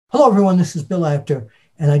Hello, everyone. This is Bill Apter,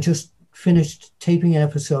 and I just finished taping an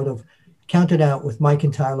episode of Count It Out with Mike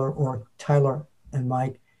and Tyler, or Tyler and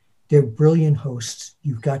Mike. They're brilliant hosts.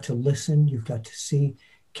 You've got to listen, you've got to see.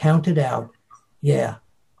 Count It Out. Yeah,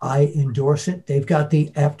 I endorse it. They've got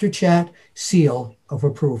the After Chat seal of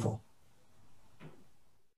approval.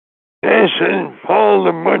 This is Paul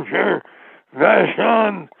the Butcher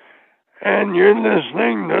Vachon, and you're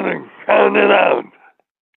listening to the Count It Out.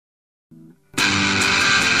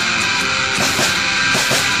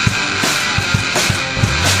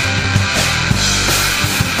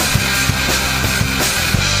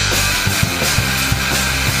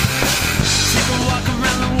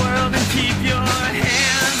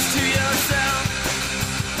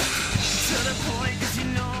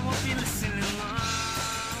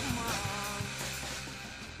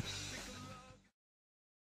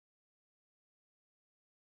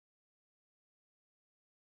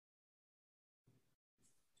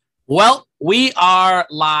 Well, we are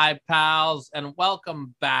live, pals, and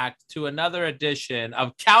welcome back to another edition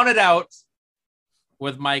of Count It Out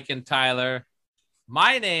with Mike and Tyler.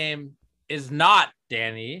 My name is not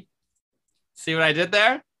Danny. See what I did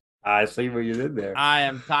there? I see what you did there. I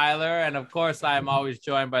am Tyler, and of course, I am always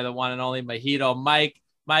joined by the one and only Mojito Mike.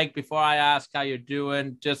 Mike, before I ask how you're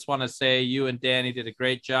doing, just want to say you and Danny did a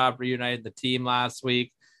great job reuniting the team last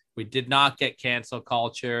week. We did not get cancel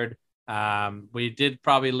cultured. We did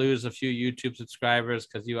probably lose a few YouTube subscribers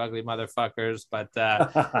because you ugly motherfuckers, but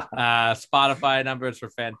Spotify numbers were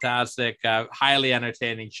fantastic. Highly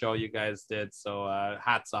entertaining show you guys did. So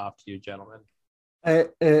hats off to you, gentlemen.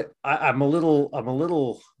 I'm a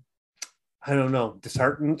little, I don't know,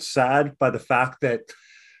 disheartened, sad by the fact that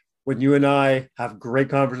when you and I have great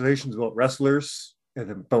conversations about wrestlers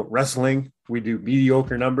and about wrestling, we do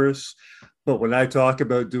mediocre numbers. But when I talk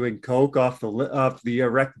about doing coke off the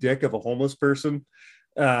erect dick of a homeless person,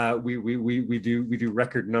 we do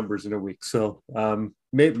record numbers in a week. So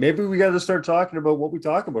maybe we got to start talking about what we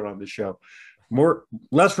talk about on this show: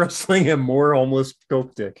 less wrestling and more homeless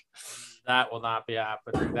coke dick. That will not be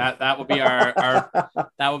happening. That will be our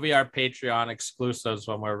that will be our Patreon exclusives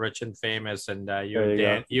when we're rich and famous, and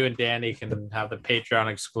you and Danny can have the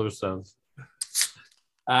Patreon exclusives.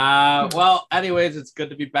 Well, anyways, it's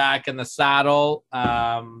good to be back in the saddle.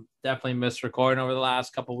 Definitely missed recording over the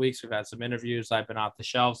last couple of weeks. We've had some interviews. I've been off the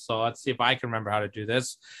shelf, so let's see if I can remember how to do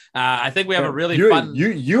this. I think we have a really fun.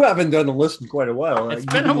 You haven't done a list in quite a while. It's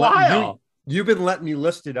been a while. You've been letting me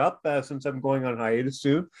list it up since I'm going on hiatus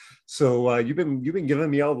soon. So you've been giving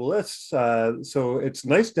me all the lists. So it's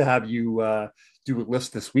nice to have you do a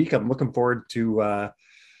list this week. I'm looking forward to.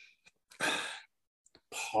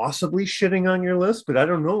 Possibly shitting on your list, but I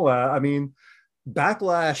don't know. I mean,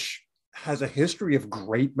 Backlash has a history of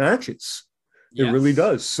great matches. It really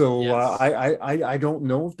does. So yes. I don't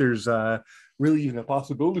know if there's really even a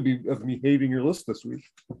possibility of me hating your list this week.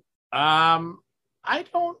 I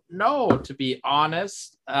don't know, to be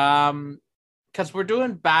honest, because we're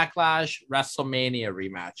doing Backlash WrestleMania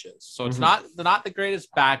rematches, so it's not the greatest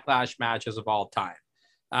Backlash matches of all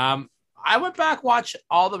time. I went back, watched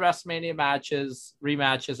all the WrestleMania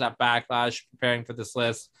rematches at Backlash, preparing for this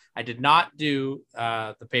list. I did not do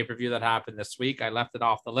the pay-per-view that happened this week. I left it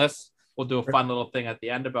off the list. We'll do a fun little thing at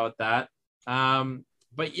the end about that.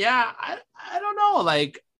 But yeah, I don't know.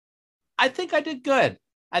 Like, I think I did good.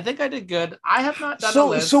 I have not done a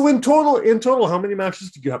list. So in total, how many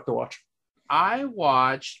matches did you have to watch? I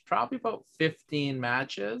watched probably about 15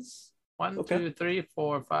 matches. 1, 2, 3,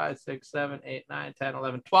 4, 5, 6, 7, 8, 9, 10,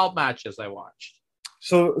 11, 12 matches I watched.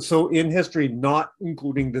 So in history, not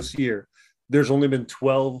including this year, there's only been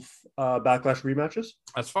 12 Backlash rematches?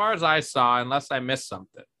 As far as I saw, unless I missed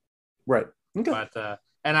something. Right. Okay. But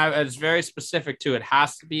I was very specific to it.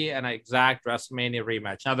 Has to be an exact WrestleMania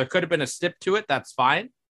rematch. Now, there could have been a stip to it. That's fine.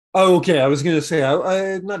 Oh, okay. I was going to say,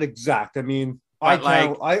 not exact. I mean,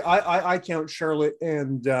 I count Charlotte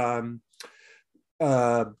and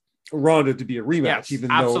Ronda to be a rematch, yes, even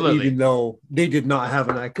though they did not have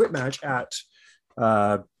an I Quit match at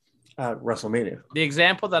WrestleMania. The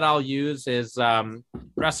example that I'll use is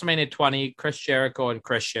WrestleMania 20. Chris Jericho and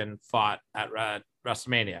Christian fought at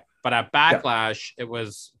WrestleMania, but at Backlash it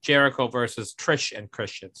was Jericho versus Trish and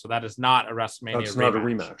Christian. So that is not a WrestleMania. That's not a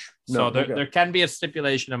rematch. No, so there can be a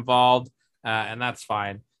stipulation involved, and that's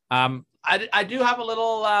fine. I do have a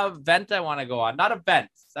little vent I want to go on. Not a vent.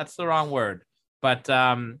 That's the wrong word. But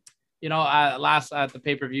last at the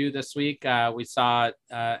pay-per-view this week, we saw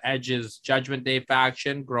Edge's Judgment Day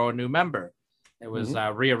faction grow a new member. It was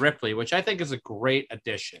Rhea Ripley, which I think is a great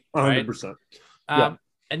addition. 100%.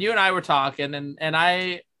 And you and I were talking, and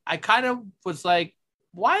I kind of was like,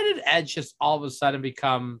 why did Edge just all of a sudden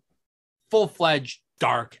become full-fledged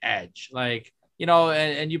dark Edge? Like,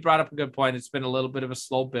 and you brought up a good point. It's been a little bit of a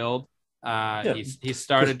slow build. He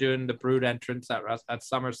started doing the Brood entrance at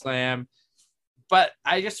SummerSlam, but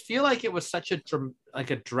I just feel like it was such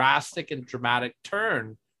a drastic and dramatic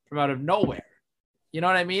turn from out of nowhere. You know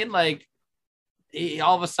what I mean? Like, he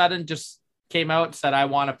all of a sudden just came out and said, I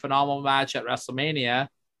want a phenomenal match at WrestleMania,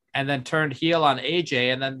 and then turned heel on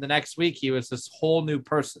AJ. And then the next week he was this whole new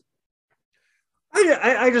person.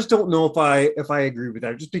 I just don't know if I agree with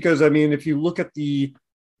that, just because, I mean, if you look at the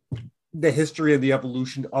history and the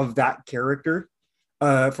evolution of that character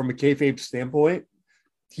from a kayfabe standpoint,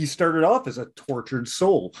 he started off as a tortured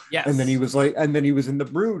soul. Yes. And then he was in the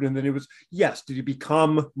Brood, and then it was, yes, did he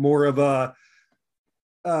become more of a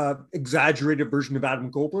exaggerated version of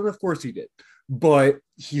Adam Copeland? Of course he did, but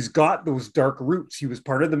he's got those dark roots. He was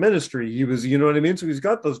part of the Ministry. He was, you know what I mean? So he's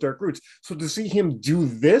got those dark roots. So to see him do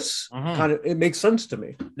this, it makes sense to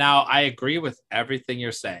me. Now, I agree with everything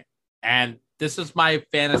you're saying, and this is my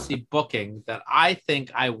fantasy booking that I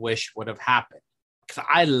think I wish would have happened, because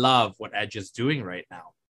I love what Edge is doing right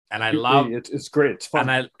now, and I love it's great. It's fun,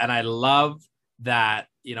 and I love that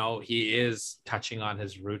he is touching on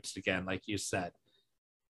his roots again, like you said.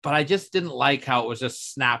 But I just didn't like how it was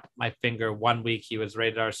just snap my finger. 1 week he was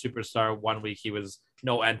rated R superstar. 1 week he was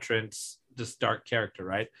no entrance, just dark character,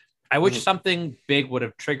 right? I wish something big would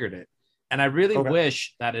have triggered it. And I really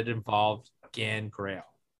wish that it involved Gangrel.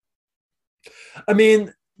 I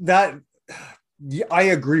mean, I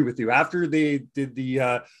agree with you. After they did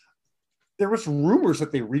there was rumors that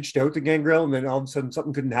they reached out to Gangrel, and then all of a sudden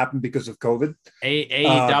something couldn't happen because of COVID.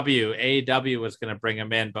 AEW was going to bring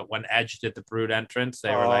him in, but when Edge did the Brood entrance, they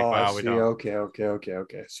were like, "Wow, we don't." Okay.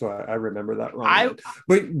 So I remember that wrong.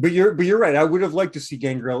 But you're right. I would have liked to see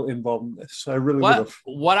Gangrel involved in this. I really would have.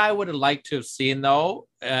 What I would have liked to have seen though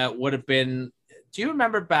would have been. Do you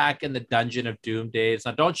remember back in the Dungeon of Doom days?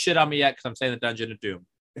 Now, don't shit on me yet because I'm saying the Dungeon of Doom.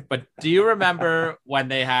 But do you remember when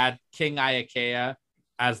they had King Iakea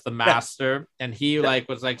as the master, and he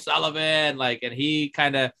was like Sullivan, and he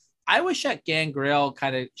kind of, I wish that Gangrel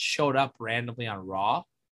kind of showed up randomly on Raw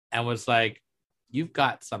and was like, you've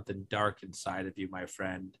got something dark inside of you, my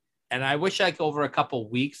friend. And I wish over a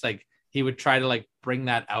couple weeks, he would try to bring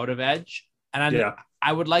that out of Edge. And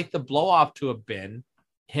I would like the blow off to have been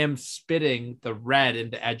him spitting the red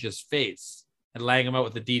into Edge's face and laying him out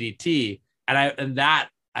with the DDT. And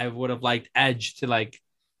I would have liked Edge to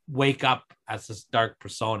wake up as this dark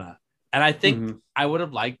persona. And I think I would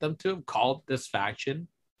have liked them to have called this faction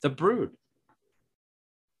the Brood.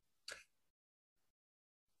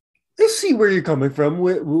 I see where you're coming from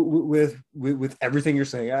with everything you're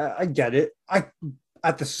saying. I get it. At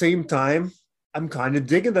the same time, I'm kind of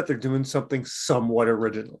digging that they're doing something somewhat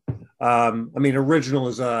original. I mean, original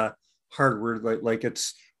is a hard word.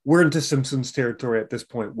 We're into Simpsons territory at this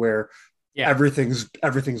point where everything's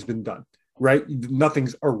been done. Right?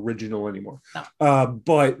 Nothing's original anymore. No.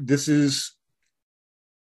 But this is,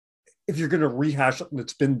 if you're going to rehash something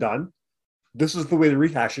that's been done, this is the way to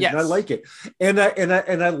rehash it. Yes. And I like it. And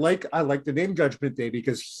I like the name Judgment Day,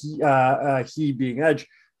 because he being Edge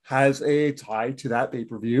has a tie to that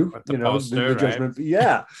pay-per-view. The Judgment. Right?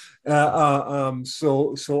 Yeah.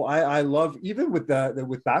 So I love, even with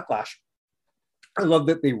Backlash, I love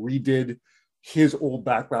that they redid his old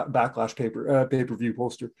Backlash pay-per-view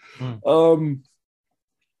poster.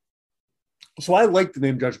 So I like the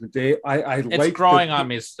name Judgment Day. It's growing on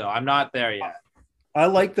me still. I'm not there yet. I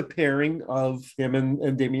like the pairing of him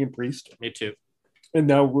and Damian Priest. Me too. And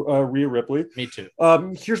now Rhea Ripley. Me too.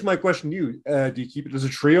 Here's my question to you. Do you keep it as a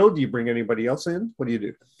trio? Do you bring anybody else in? What do you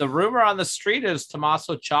do? The rumor on the street is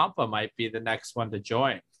Tommaso Ciampa might be the next one to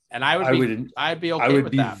join. And I'd be okay with that. I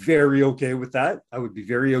would be very okay with that. I would be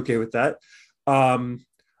very okay with that.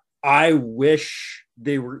 I wish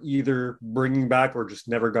they were either bringing back or just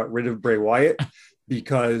never got rid of Bray Wyatt,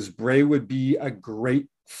 because Bray would be a great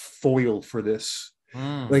foil for this.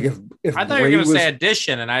 If I thought you were going to say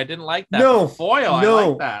addition, and I didn't like that. No, foil. No, I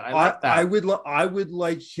like that. I like that. I would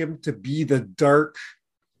like him to be the dark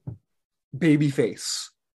baby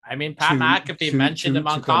face. I mean, Pat McAfee mentioned him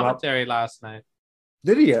on commentary last night.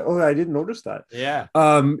 Did he? Oh, I didn't notice that. Yeah.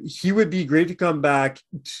 He would be great to come back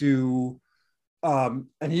to. And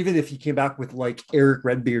even if he came back with Eric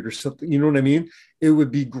Redbeard or something, you know what I mean? It would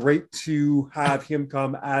be great to have him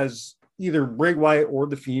come as either Bray Wyatt or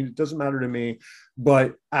The Fiend. It doesn't matter to me,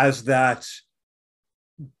 but as that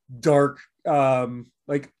dark,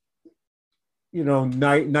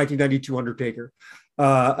 1992 Undertaker,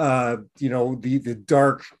 the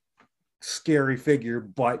dark, scary figure,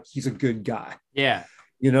 but he's a good guy. Yeah.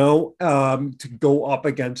 to go up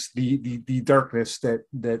against the darkness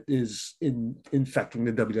that is infecting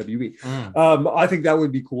the WWE. I think that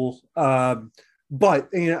would be cool. But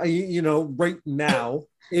right now,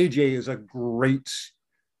 AJ is a great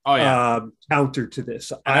counter to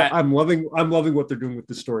this. I'm loving what they're doing with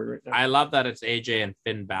the story right now. I love that it's AJ and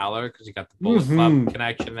Finn Balor because you got the Bullet Club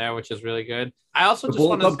connection there, which is really good. I also the just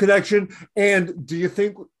want Bullet Club connection. And do you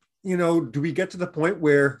think, do we get to the point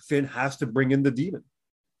where Finn has to bring in the Demon?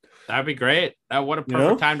 That'd be great. What a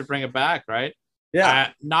perfect time to bring it back, right?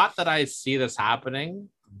 Yeah. Not that I see this happening,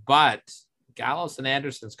 but Gallows and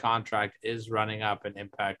Anderson's contract is running up in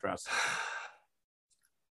Impact Wrestling.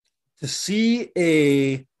 To see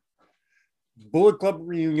a Bullet Club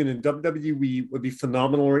reunion in WWE would be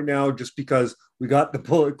phenomenal right now, just because we got the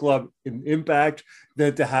Bullet Club in Impact.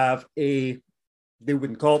 Then to have they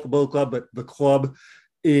wouldn't call it the Bullet Club, but the club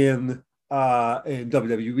in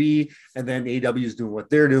WWE, and then AEW is doing what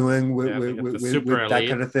they're doing with that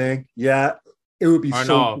kind of thing. Yeah, it would be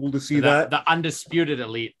cool to see that. The Undisputed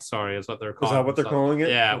Elite, sorry, is what they're calling. Is that what they're calling it?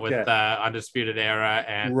 Yeah, okay. With the Undisputed Era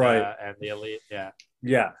and the Elite. Yeah.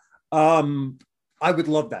 Yeah. I would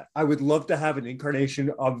love that. I would love to have an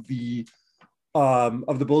incarnation of the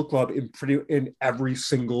Bullet Club in every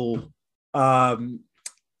single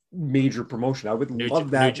major promotion. I would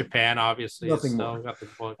love that. New Japan, obviously. Nothing more.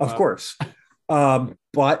 Of course.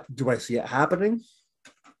 But do I see it happening?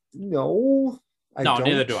 No.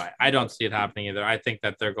 Neither do I. I don't see it happening either. I think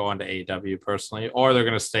that they're going to AEW personally, or they're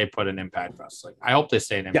going to stay put in Impact Wrestling. I hope they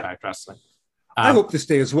stay in Impact Wrestling. I hope to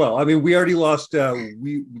stay as well. I mean, we already lost,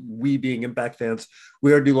 we being Impact fans,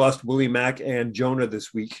 we already lost Willie Mack and Jonah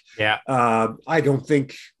this week. Yeah. I don't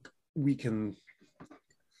think we can.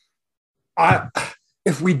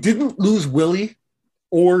 If we didn't lose Willie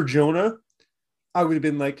or Jonah, I would have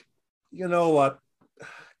been like, you know what?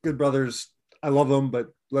 Good Brothers, I love them, but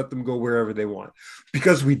let them go wherever they want.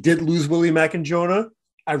 Because we did lose Willie Mack and Jonah,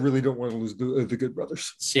 I really don't want to lose the Good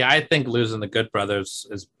Brothers. See, I think losing the Good Brothers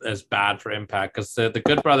is bad for Impact, because the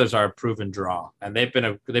Good Brothers are a proven draw, and they've been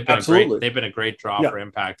a great draw for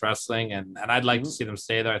Impact Wrestling, and I'd like to see them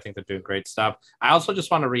stay there. I think they're doing great stuff. I also just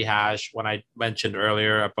want to rehash when I mentioned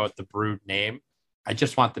earlier about the Brood name. I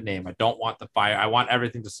just want the name. I don't want the fire. I want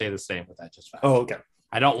everything to stay the same with that. Just Oh, okay.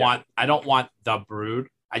 I don't want the Brood.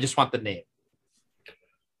 I just want the name.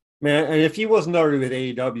 Man, and if he wasn't already with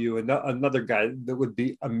AEW, another guy that would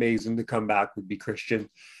be amazing to come back would be Christian.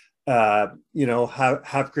 Have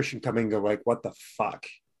Christian come and go like, what the fuck?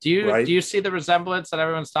 Do you see the resemblance that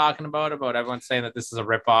everyone's talking about everyone saying that this is a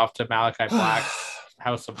ripoff to Malachi Black's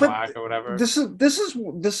House of Black or whatever? This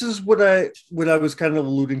is what I was kind of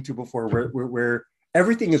alluding to before, where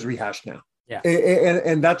everything is rehashed now. Yeah,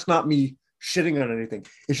 and that's not me shitting on anything.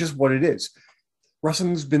 It's just what it is.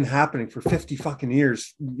 Wrestling's been happening for 50 fucking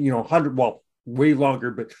years, 100, well, way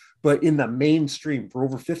longer, but in the mainstream for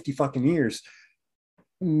over 50 fucking years.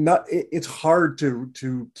 It's hard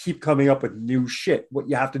to keep coming up with new shit. What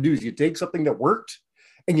you have to do is you take something that worked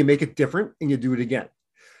and you make it different and you do it again.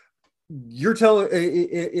 You're telling,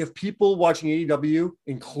 if people watching AEW,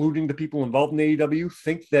 including the people involved in AEW,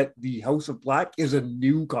 think that the House of Black is a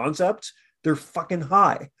new concept, they're fucking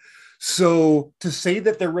high. So to say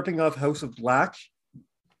that they're ripping off House of Black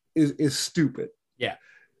is stupid. Yeah.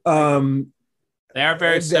 They are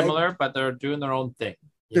very similar, but they're doing their own thing.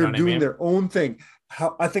 They're doing their own thing.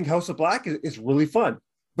 I think House of Black is really fun,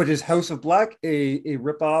 but is House of Black a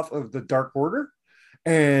ripoff of the Dark Order?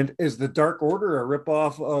 And is the Dark Order a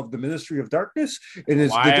ripoff of the Ministry of Darkness? And is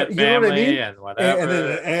Wyatt you know what I mean? And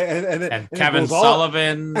whatever. And Kevin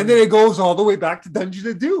Sullivan. And then it goes all the way back to Dungeon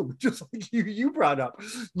of Doom, just like you brought up.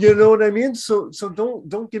 You know what I mean? So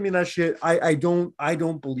don't give me that shit. I don't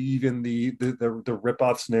believe in the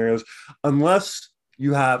ripoff scenarios unless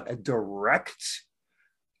you have a direct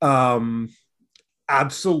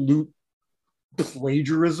absolute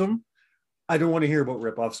plagiarism. I don't want to hear about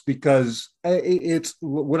ripoffs because it's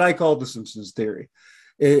what I call the Simpsons theory.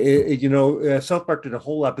 South Park did a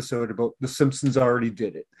whole episode about the Simpsons already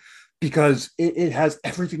did it because it has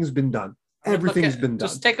everything's been done. Everything's been done.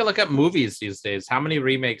 Just take a look at movies these days. How many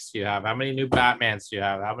remakes do you have? How many new Batmans do you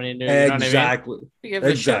have? How many new? Exactly. You know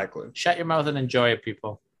what I mean? Shut your mouth and enjoy it,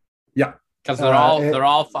 people. Yeah. Because they're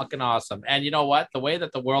all fucking awesome. And you know what? The way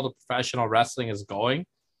that the world of professional wrestling is going,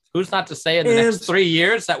 who's not to say in the next 3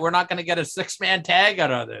 years that we're not going to get a 6-man tag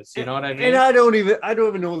out of this? You know what I mean? And I don't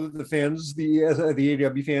even know that the fans, the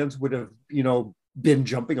AEW fans, would have been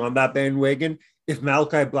jumping on that bandwagon if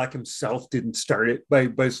Malachi Black himself didn't start it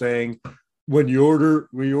by saying, when we order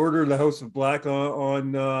the House of Black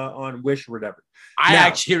on Wish or whatever. I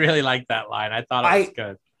actually really like that line. I thought it was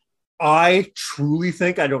good. I truly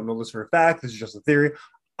think, I don't know this for a fact, this is just a theory.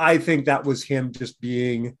 I think that was him just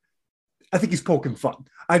being, I think he's poking fun.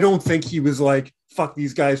 I don't think he was like, fuck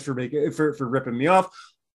these guys for ripping me off.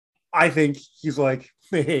 I think he's like,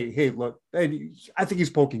 hey, look, and I think he's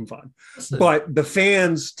poking fun. Listen, but the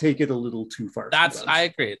fans take it a little too far. I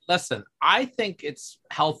agree. Listen, I think it's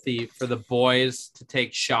healthy for the boys to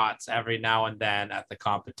take shots every now and then at the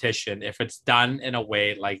competition if it's done in a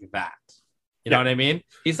way like that. You know what I mean?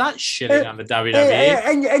 He's not shitting on the WWE.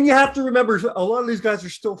 And you have to remember, a lot of these guys are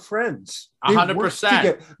still friends.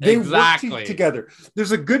 100%. They work together.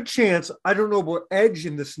 There's a good chance, I don't know about Edge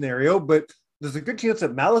in this scenario, but there's a good chance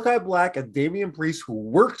that Malachi Black and Damian Priest, who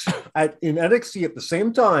worked in NXT at the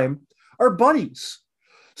same time, are buddies.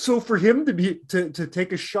 So for him to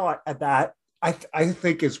take a shot at that, I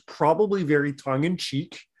think is probably very tongue in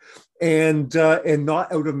cheek and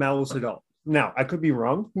not out of malice at all. Now, I could be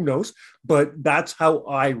wrong, who knows, but that's how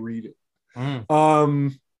I read it.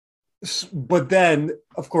 But then,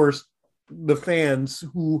 of course, the fans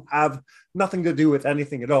who have nothing to do with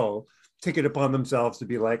anything at all take it upon themselves to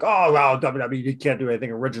be like, oh, well, WWE can't do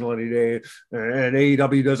anything original any day, and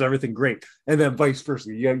AEW does everything great. And then vice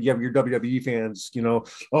versa. You have your WWE fans,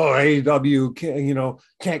 AEW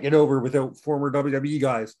can't get over without former WWE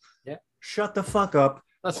guys. Yeah. Shut the fuck up.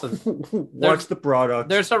 Listen, watch the product.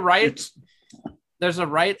 There's a right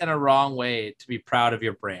and a wrong way to be proud of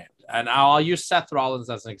your brand. And I'll use Seth Rollins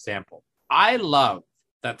as an example. I love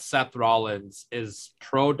that Seth Rollins is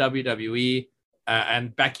pro WWE,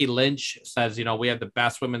 and Becky Lynch says, we have the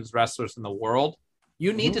best women's wrestlers in the world.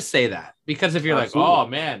 You need to say that, because if you're Absolutely. Like, oh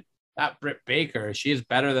man, that Britt Baker, she's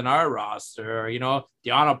better than our roster. Or,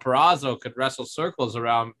 Deonna Purrazzo could wrestle circles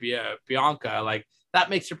around Bianca. Like, that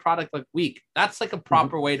makes your product look weak. That's like a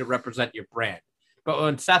proper way to represent your brand. But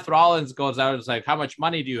when Seth Rollins goes out, it's like, how much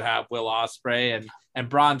money do you have, Will Ospreay? And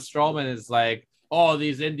Braun Strowman is like, oh,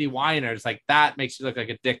 these indie whiners. Like, that makes you look like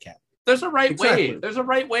a dickhead. There's a right way. There's a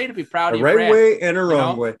right way to be proud of your brand. A right way and a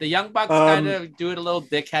wrong way. The Young Bucks kind of do it a little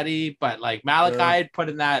dickheady, but like Malachi put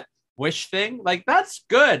in that wish thing. Like, that's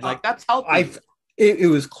good. Like, that's healthy. It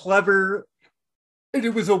was clever. And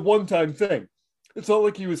it was a one-time thing. It's not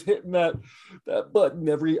like he was hitting that button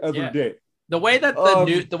every other day. The way that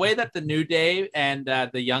the New Day and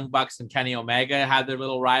the Young Bucks and Kenny Omega had their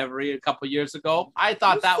little rivalry a couple years ago, I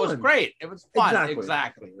thought that was great. It was fun.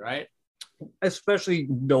 Exactly, right? Especially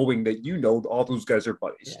knowing that all those guys are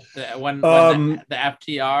buddies. Yeah. When the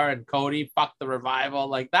FTR and Cody fucked the Revival,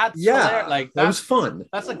 like that's hilarious. Like that was fun.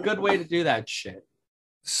 That's a good way to do that shit.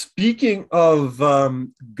 Speaking of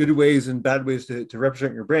good ways and bad ways to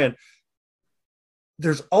represent your brand,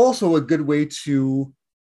 there's also a good way to,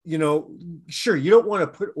 sure, you don't want to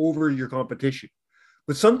put over your competition,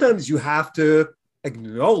 but sometimes you have to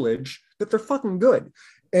acknowledge that they're fucking good.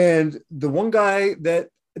 And the one guy that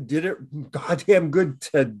did it goddamn good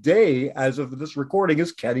today, as of this recording,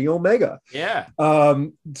 is Kenny Omega. Yeah.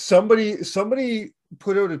 Somebody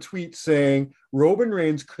put out a tweet saying Roman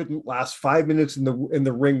Reigns couldn't last 5 minutes in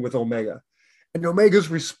the ring with Omega. And Omega's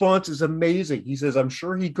response is amazing. He says, I'm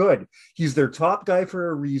sure he could. He's their top guy for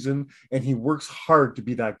a reason, and he works hard to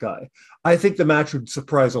be that guy. I think the match would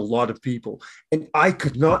surprise a lot of people. And I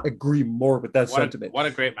could not agree more with that sentiment. What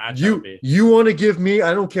a great match that would be. You want to give me,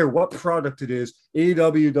 I don't care what product it is,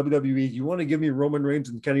 AEW, WWE, you want to give me Roman Reigns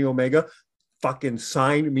and Kenny Omega, fucking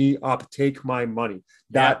sign me up. Take my money.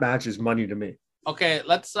 That match is money to me. Okay,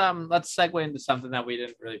 let's segue into something that we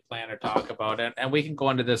didn't really plan or talk about, and we can go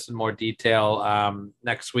into this in more detail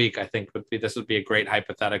next week. I think this would be a great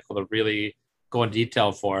hypothetical to really go in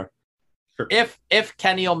detail for. Sure. If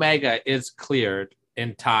Kenny Omega is cleared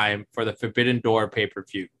in time for the Forbidden Door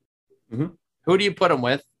pay-per-view, who do you put him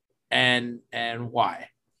with, and why?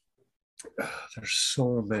 There's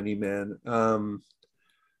so many, man.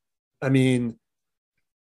 I mean,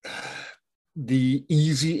 the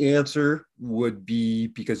easy answer would be,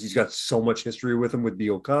 because he's got so much history with him, would be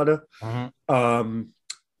Okada.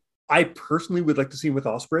 I personally would like to see him with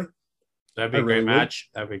Ospreay. That'd be a great match.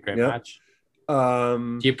 That'd be a great match.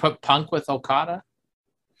 Do you put Punk with Okada?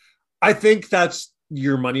 I think that's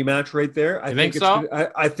your money match right there. I think so.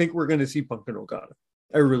 I think we're going to see Punk and Okada.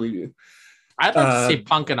 I really do. I'd like to see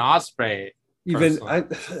Punk and Ospreay.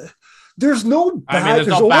 There's no bad.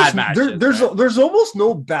 There's bad matches. There's almost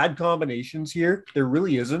no bad combinations here. There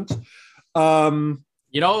really isn't.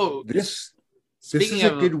 This is a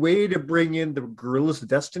good way to bring in the Guerrillas of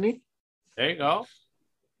Destiny. There you go.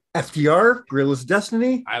 FTR, Guerrillas of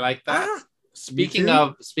Destiny. I like that. Speaking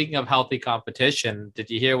of healthy competition, did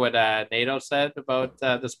you hear what NATO said about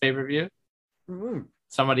this pay-per-view?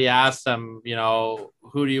 somebody asked him,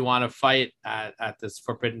 who do you want to fight at this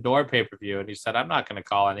Forbidden Door pay-per-view? And he said, I'm not going to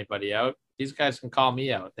call anybody out. These guys can call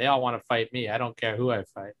me out. They all want to fight me. I don't care who I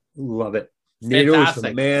fight. Love it. NATO is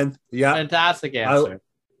the man. Yeah. Fantastic answer.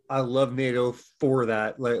 I love NATO for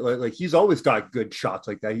that. Like he's always got good shots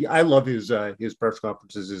like that. I love his press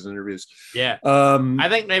conferences, his interviews. Yeah. I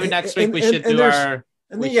think maybe next week we should do our.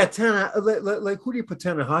 And then like who do you put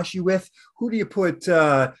Tanahashi with? Who do you put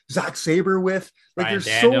Zack Sabre with? Like Bryan there's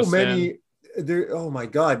Danielson. So many. There. Oh my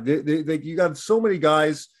God! Like you got so many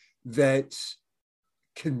guys that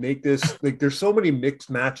can make this. Like there's so many mixed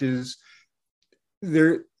matches.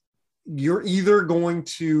 You're either going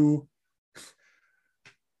to.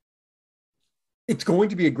 It's going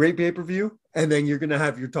to be a great pay-per-view, and then you're going to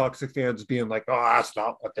have your toxic fans being like, "Oh, that's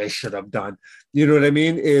not what they should have done." You know what I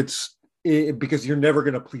mean? Because you're never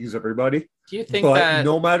going to please everybody. Do you think but that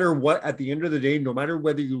no matter what, at the end of the day, no matter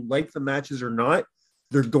whether you like the matches or not,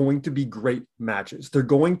 they're going to be great matches. They're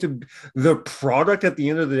going to the product at the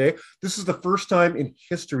end of the day. This is the first time in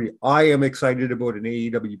history I am excited about an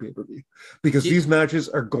AEW pay-per-view because these matches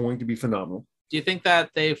are going to be phenomenal. Do you think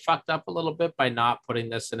that they fucked up a little bit by not putting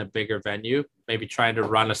this in a bigger venue, maybe trying to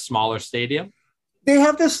run a smaller stadium? They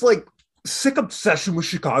have this like sick obsession with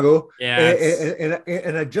Chicago,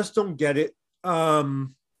 and I just don't get it.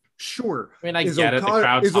 Sure, I mean, I get it. The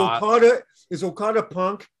crowd's hot. Is Okada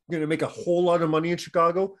Punk going to make a whole lot of money in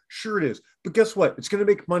Chicago? Sure, it is. But guess what? It's going to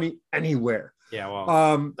make money anywhere. Yeah,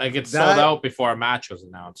 well, like it's sold out before a match was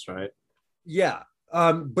announced, right? Yeah,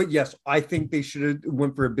 but yes, I think they should have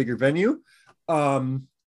went for a bigger venue. And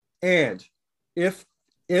if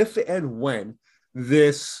and when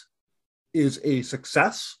this is a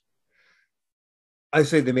success, I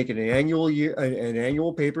say they make it an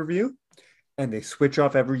annual pay-per-view, and they switch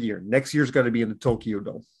off every year. Next year's got to be in the Tokyo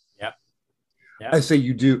Dome. Yeah. I say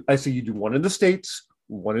you do one in the States,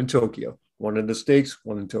 one in Tokyo, one in the States,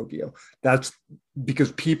 one in Tokyo. That's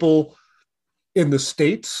because people in the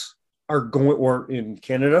States are going, or in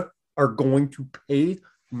Canada, are going to pay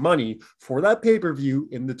money for that pay-per-view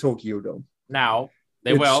in the Tokyo Dome. Now,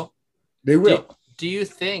 they will. They will. Do you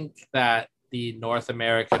think that the North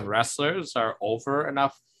American wrestlers are over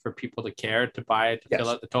enough for people to care to buy it to fill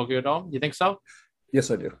out the Tokyo Dome? You think so? Yes,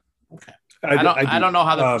 I do. Okay. I don't know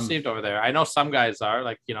how they're perceived over there. I know some guys are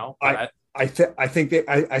I think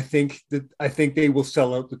they will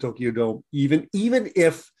sell out the Tokyo Dome even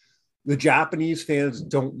if the Japanese fans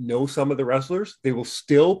don't know some of the wrestlers. They will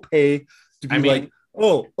still pay to be like,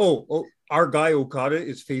 oh, our guy Okada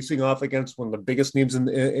is facing off against one of the biggest names in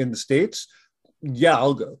the States. Yeah,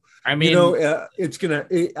 I'll go. I mean, it'll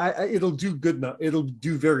do good. It'll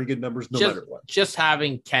do very good numbers no matter what. Just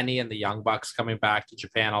having Kenny and the Young Bucks coming back to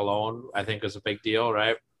Japan alone, I think, is a big deal,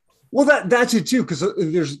 right? Well, that's it too, because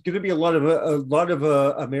there's going to be a lot of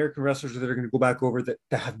American wrestlers that are going to go back over that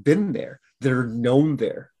have been there, that are known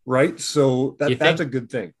there, right? So that's a good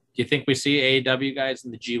thing. Do you think we see AEW guys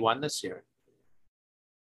in the G1 this year?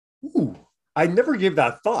 Ooh, I never gave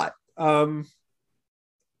that thought. No,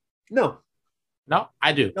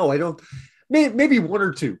 I do. No, I don't. Maybe one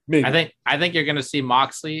or two. Maybe. I think you're going to see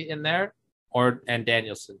Moxley in there, and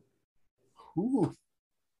Danielson. Ooh.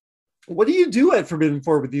 What do you do at Forbidden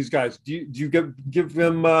Four with these guys? Do you give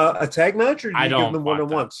them a tag match, or do you give them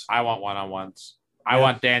one-on-ones? I want one-on-ones. I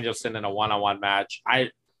want Danielson in a one-on-one match.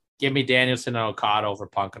 Give me Danielson and Okada over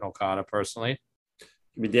Punk and Okada personally.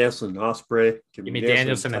 Give me Danielson and Ospreay. Give me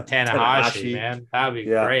Danielson and Tanahashi, man. That'd be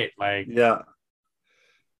great.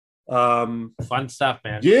 Fun stuff,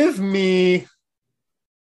 man. Give me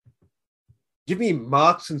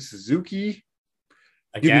Mox and Suzuki.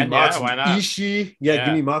 Again, give me Mox why and not? Ishii.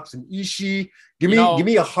 Give me Mox and Ishii. Give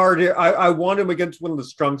me a hard hit. I want him against one of the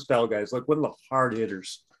strong style guys, like one of the hard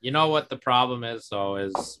hitters. You know what the problem is, though,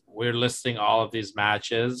 is we're listing all of these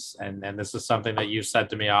matches, and this is something that you said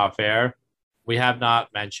to me off air. We have not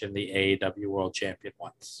mentioned the AEW World Champion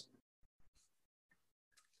once.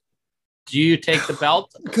 Do you take the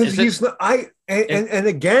belt? Because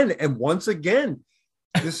once again,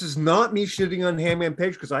 this is not me shitting on Hangman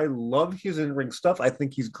Page because I love his in-ring stuff. I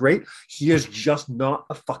think he's great. He is just not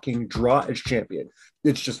a fucking draw as champion.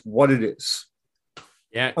 It's just what it is.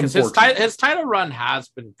 Yeah, because his title run has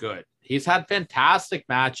been good. He's had fantastic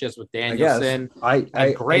matches with Danielson. I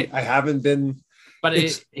haven't been, but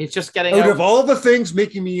he's just getting out of all the things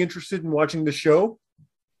making me interested in watching the show.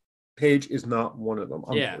 Page is not one of them,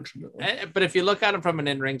 unfortunately. Yeah. But if you look at him from an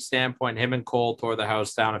in-ring standpoint, him and Cole tore the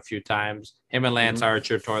house down a few times. Him and Lance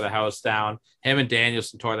Archer tore the house down. Him and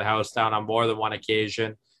Danielson tore the house down on more than one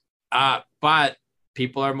occasion. But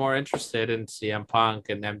people are more interested in CM Punk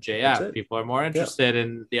and That's MJF. it. People are more interested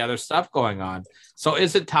in the other stuff going on. So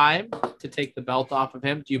is it time to take the belt off of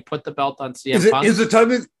him? Do you put the belt on CM Punk? Is it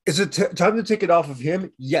time to take it off of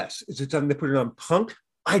him? Yes. Is it time to put it on Punk?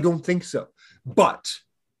 I don't think so. But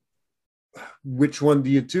which one do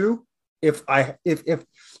you do? If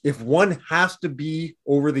one has to be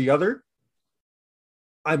over the other,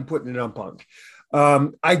 I'm putting it on Punk.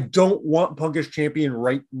 I don't want Punk as champion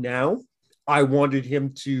right now. I wanted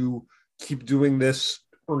him to keep doing this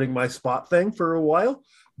earning my spot thing for a while,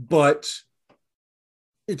 but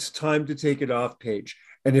it's time to take it off Page.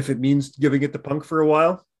 And if it means giving it to Punk for a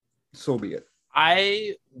while, so be it.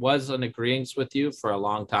 I was in agreement with you for a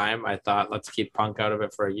long time. I thought, let's keep Punk out of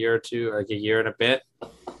it for a year or two, like a year and a bit.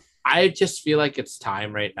 I just feel like it's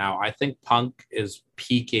time right now. I think Punk is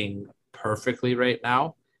peaking perfectly right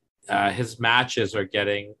now. His matches are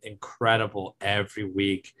getting incredible every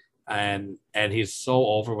week, and he's so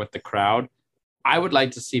over with the crowd. I would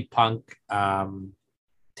like to see Punk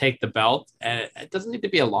take the belt, and it doesn't need to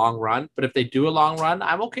be a long run, but if they do a long run,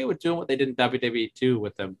 I'm okay with doing what they did in WWE 2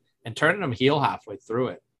 with him and turning him heel halfway through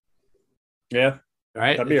it. Yeah.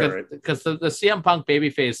 Right? That'd be all right. Because the CM Punk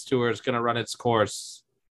Babyface tour is going to run its course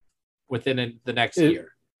within the next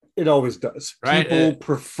year. It always does. Right? People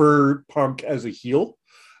prefer Punk as a heel.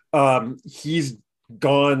 He's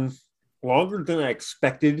gone longer than I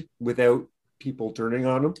expected without people turning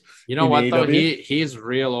on him. You know what, though? AEW. He's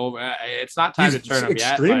real over. It's not time to turn him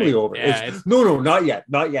yet. Extremely over. Yeah, No, not yet.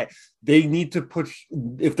 Not yet. They need to push.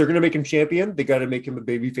 If they're going to make him champion, they got to make him a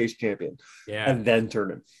babyface champion. Yeah. And then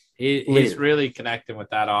turn him. He's really connecting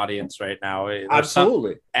with that audience right now.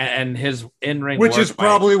 Absolutely. And his in-ring which is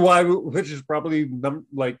probably part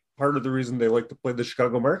of the reason they like to play the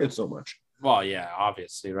Chicago market so much. Well, yeah,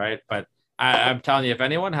 obviously, right? But I'm telling you, if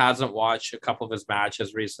anyone hasn't watched a couple of his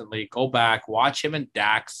matches recently, go back, watch him and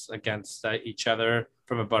Dax against each other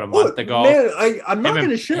from about a month ago. Man, I'm not going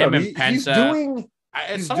to share him. He's doing...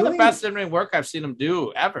 It's some of the best in-ring work I've seen him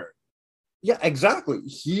do ever. Yeah, exactly.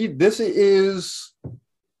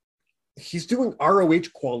 He's doing ROH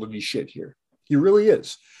quality shit here. He really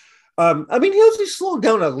is. I mean, he slowed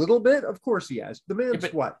down a little bit. Of course he has. The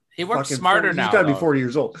man's what? He works smarter now. He's got to be 40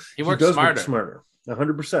 years old. He works smarter.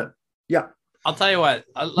 100%. Yeah. I'll tell you what.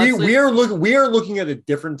 We are looking at a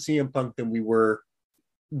different CM Punk than we were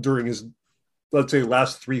during his, let's say,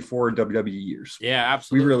 last 3-4 WWE years. Yeah,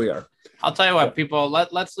 absolutely. We really are. I'll tell you what, people.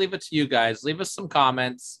 Let's leave it to you guys. Leave us some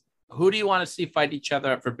comments. Who do you want to see fight each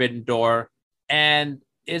other at Forbidden Door? And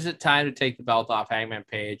is it time to take the belt off Hangman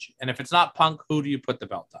Page? And if it's not Punk, who do you put the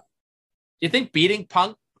belt on? Do you think beating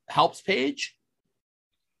Punk helps Page?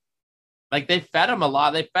 Like, they fed him a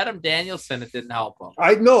lot. They fed him Danielson. It didn't help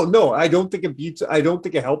him. No. I don't think it beats. I don't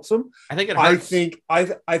think it helps him. I think it hurts.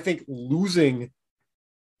 I think losing.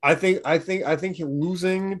 I think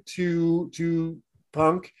losing to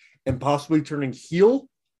Punk and possibly turning heel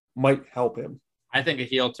might help him. I think a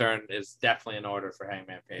heel turn is definitely in order for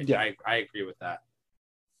Hangman Page. Yeah. I agree with that.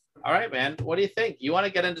 All right, man. What do you think? You want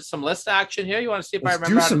to get into some list action here? You want to see if I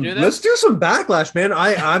remember how to do this? Let's do some Backlash, man.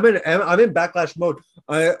 I'm in Backlash mode.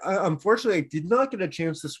 I unfortunately did not get a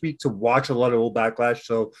chance this week to watch a lot of old Backlash,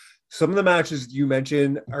 so some of the matches you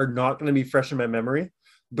mentioned are not going to be fresh in my memory.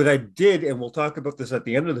 But I did, and we'll talk about this at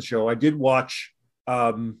the end of the show. I did watch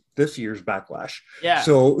this year's Backlash. Yeah.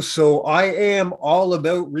 So I am all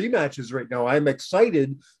about rematches right now. I'm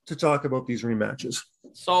excited to talk about these rematches.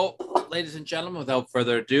 So, ladies and gentlemen, without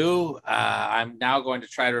further ado, I'm now going to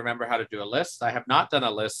try to remember how to do a list. I have not done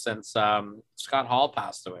a list since Scott Hall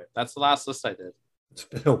passed away. That's the last list I did. It's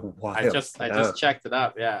been a while. I just checked it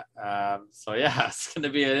up. Yeah. So yeah, it's going to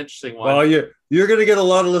be an interesting one. Well, you're going to get a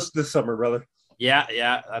lot of lists this summer, brother.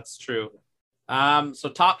 Yeah, that's true. So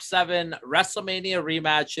top 7 WrestleMania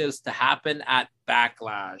rematches to happen at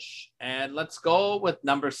Backlash. And let's go with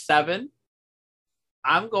number 7.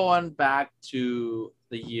 I'm going back to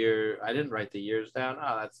the year. I didn't write the years down.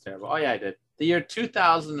 Oh, that's terrible. Oh, yeah, I did. The year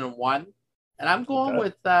 2001. And I'm going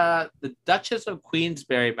with the Duchess of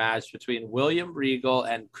Queensberry match between William Regal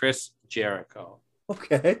and Chris Jericho.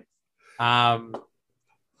 Okay.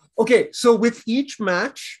 Okay, so with each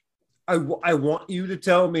match, I want you to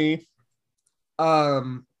tell me,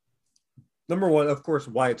 number one, of course,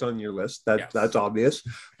 why it's on your list. That's obvious.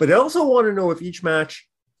 But I also want to know if each match,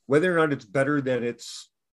 whether or not it's better than its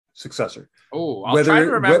successor. Oh, I'll try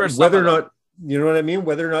to remember whether or not, you know what I mean?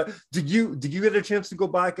 Whether or not, did you get a chance to go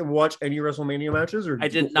back and watch any WrestleMania matches, or I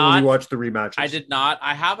did not only watch the rematches? I did not.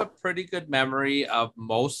 I have a pretty good memory of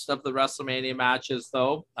most of the WrestleMania matches,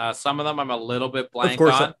 though. Some of them I'm a little bit blank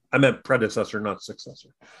on. I meant predecessor, not successor.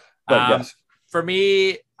 But yes. For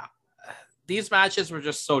me, these matches were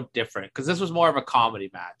just so different because this was more of a comedy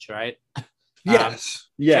match, right? Yes.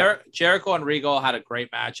 Yeah. Jericho and Regal had a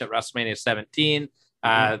great match at WrestleMania 17.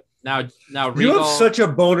 Now Regal. You have such a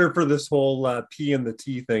boner for this whole P and the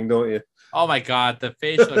T thing, don't you? Oh my God, the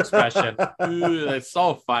facial expression. Ooh, it's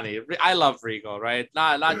so funny. I love Regal, right?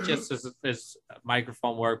 Not just his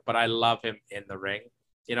microphone work, but I love him in the ring.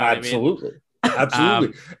 You know what Absolutely. I mean?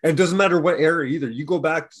 Absolutely. And it doesn't matter what era either. You go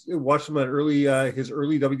back, watch some of his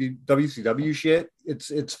early WCW shit.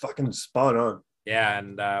 It's fucking spot on. Yeah,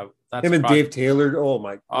 and that's him and Dave Taylor. Oh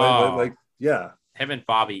my, yeah. Him and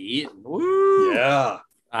Bobby Eaton. Woo! Yeah.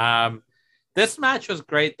 This match was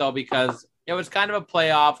great though because it was kind of a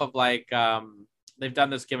playoff of like they've done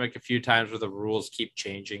this gimmick a few times where the rules keep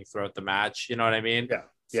changing throughout the match. You know what I mean? Yeah.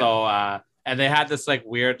 So and they had this like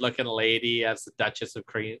weird looking lady as the Duchess of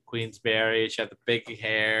Queensberry. She had the big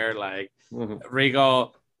hair, like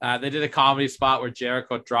Regal. They did a comedy spot where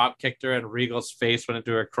Jericho drop kicked her and Regal's face went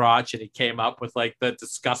into her crotch and he came up with like the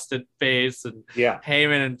disgusted face. And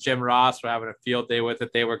Heyman and Jim Ross were having a field day with it.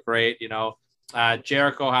 They were great. You know,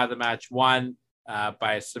 Jericho had the match won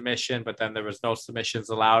by submission, but then there was no submissions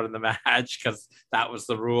allowed in the match because that was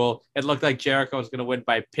the rule. It looked like Jericho was going to win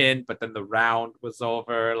by pin, but then the round was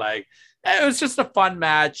over. Like, it was just a fun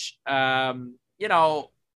match. You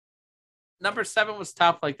know, number 7 was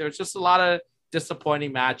tough. Like, there was just a lot of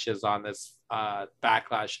disappointing matches on this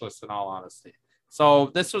Backlash list, in all honesty.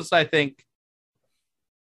 So this was, I think,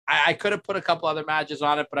 I could have put a couple other matches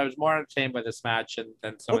on it, but I was more entertained by this match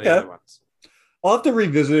than some of the other ones. I'll have to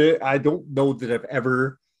revisit it. I don't know that I've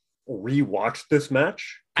ever rewatched this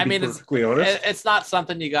match. I mean, it's not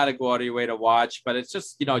something you got to go out of your way to watch, but it's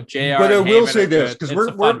just, you know, JR. But I will say this because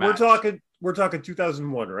we're talking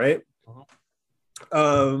 2001, right?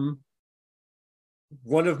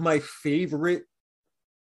 One of my favorite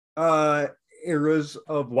eras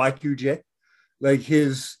of Y2J, like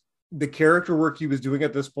the character work he was doing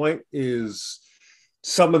at this point is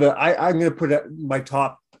some of the I'm going to put it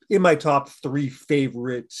in my top 3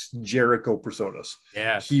 favorite Jericho personas.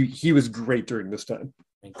 Yeah, he was great during this time.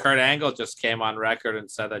 And Kurt Angle just came on record and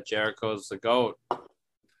said that Jericho's the GOAT.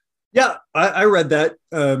 Yeah, I read that.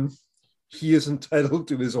 He is entitled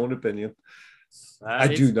to his own opinion. I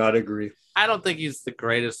do not agree. I don't think he's the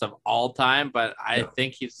greatest of all time, but I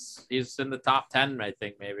think he's in the top 10. I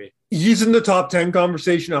think maybe he's in the top 10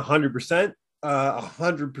 conversation 100%.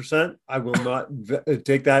 100%. I will not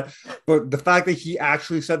take that. But the fact that he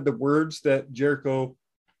actually said the words that Jericho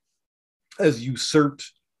has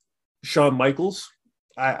usurped Shawn Michaels,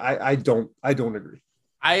 I don't agree.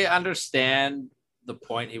 I understand the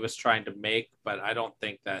point he was trying to make, but I don't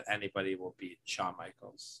think that anybody will beat Shawn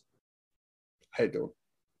Michaels. I don't.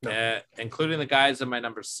 No. Including the guys in my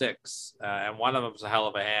number 6, and one of them's a hell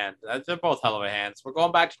of a hand. They're both hell of a hands. We're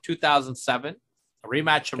going back to 2007. A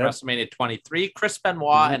rematch from WrestleMania 23, Chris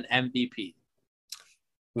Benoit and MVP. I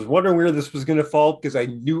was wondering where this was going to fall because I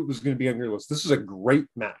knew it was going to be on your list. This is a great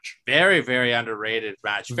match. Very, very underrated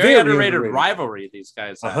match. Very underrated rivalry, these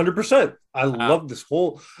guys have. 100%. I love this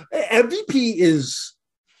whole... MVP is...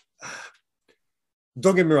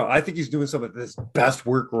 Don't get me wrong. I think he's doing some of his best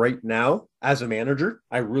work right now as a manager.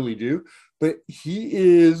 I really do. But he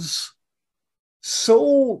is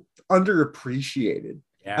so underappreciated.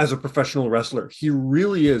 As a professional wrestler. He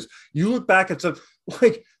really is. You look back at stuff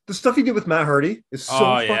like the stuff he did with Matt Hardy is so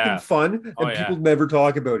fucking fun, and people never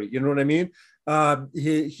talk about it. You know what I mean?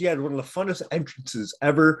 He had one of the funnest entrances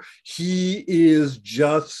ever. He's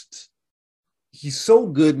so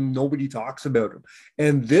good and nobody talks about him.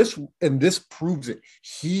 And this proves it.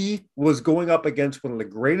 He was going up against one of the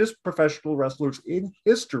greatest professional wrestlers in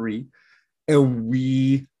history, and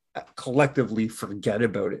we collectively forget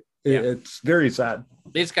about it. It's very sad.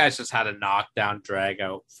 These guys just had a knockdown, drag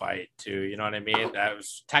out fight too. You know what I mean? It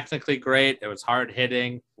was technically great. It was hard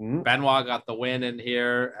hitting. Benoit got the win in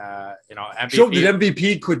here. You know, MVP showed that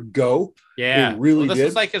MVP could go. Yeah, it really this did.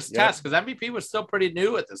 was like his test because MVP was still pretty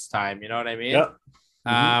new at this time. You know what I mean? Yeah.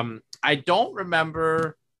 I don't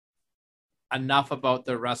remember enough about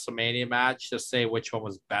the WrestleMania match to say which one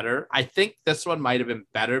was better. I think this one might have been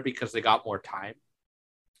better because they got more time.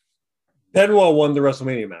 Benoit won the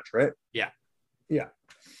WrestleMania match, right? Yeah. Yeah.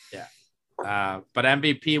 But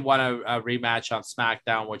MVP won a rematch on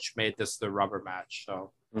SmackDown, which made this the rubber match.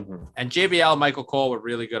 So, and JBL and Michael Cole were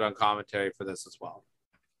really good on commentary for this as well.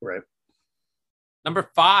 Right. Number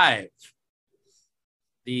 5,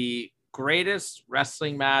 the greatest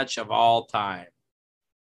wrestling match of all time.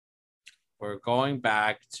 We're going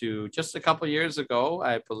back to just a couple years ago.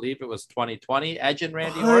 I believe it was 2020. Edge and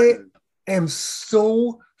Randy Orton. I am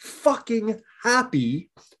so fucking happy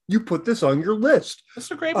you put this on your list.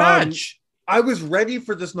 It's a great match. I was ready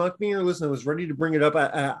for this not being your list. I was ready to bring it up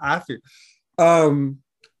after.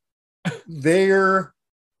 Their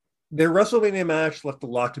WrestleMania match left a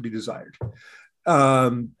lot to be desired. It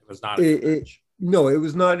was not a good match. No, it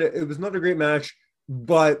was not. It was not a great match,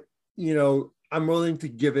 but I'm willing to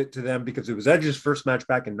give it to them because it was Edge's first match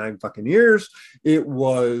back in 9 fucking years. It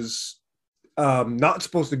was not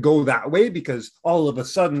supposed to go that way because all of a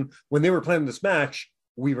sudden, when they were planning this match,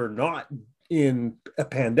 we were not in a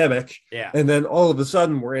pandemic. Yeah. And then all of a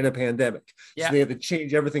sudden we're in a pandemic. Yeah. So they had to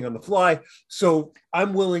change everything on the fly. So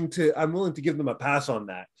I'm willing to give them a pass on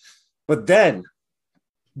that. But then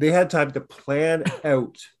they had time to plan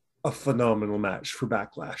out a phenomenal match for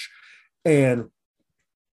Backlash. And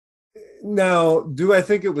now, do I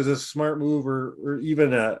think it was a smart move or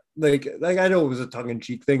even a like I know it was a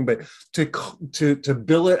tongue-in-cheek thing, but to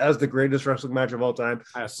bill it as the greatest wrestling match of all time,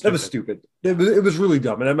 that was stupid. It was really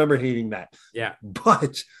dumb, and I remember hating that. Yeah.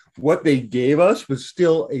 But what they gave us was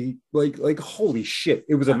still a like holy shit.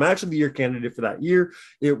 It was a match of the year candidate for that year.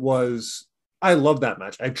 I love that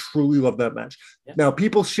match. I truly love that match. Yeah. Now,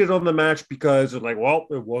 people shit on the match because they're like, well,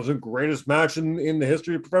 it wasn't greatest match in the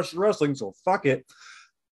history of professional wrestling, so fuck it.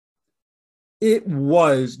 It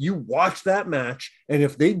was. You watch that match, and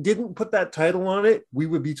if they didn't put that title on it, we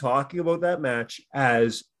would be talking about that match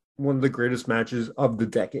as one of the greatest matches of the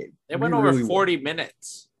decade. It went over 40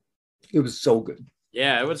 minutes. It was so good.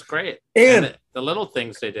 Yeah, it was great. And the little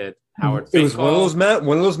things they did, Howard. It was one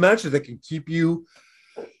of those matches that can keep you.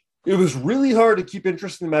 It was really hard to keep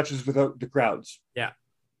interest in the matches without the crowds. Yeah.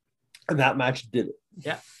 And that match did it.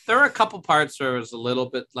 Yeah. There were a couple parts where it was a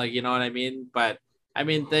little bit like, you know what I mean? But I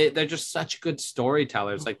mean, they're just such good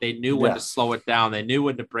storytellers. Like they knew when to slow it down. They knew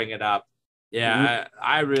when to bring it up. Yeah. Mm-hmm.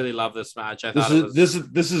 I really love this match. I thought this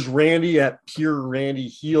is Randy at pure Randy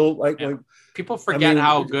heel. Like people forget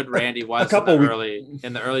how good Randy was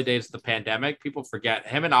in the early days of the pandemic. People forget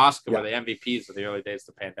him and Oscar were the MVPs of the early days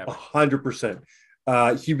of the pandemic. 100%.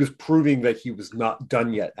 He was proving that he was not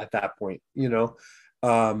done yet at that point,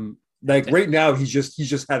 right now he's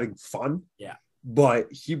just having fun. Yeah.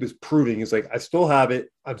 But he was proving he's like, I still have it.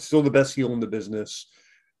 I'm still the best heel in the business.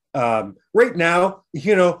 Right now,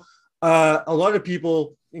 a lot of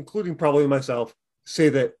people, including probably myself, say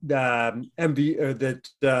that the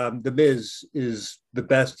Miz is the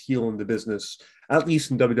best heel in the business, at least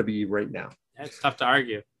in WWE right now. It's tough to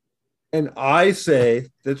argue. And I say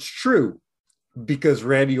that's true. Because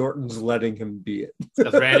Randy Orton's letting him be it.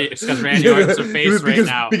 Because Randy Orton's a face right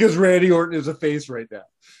now. Because Randy Orton is a face right now.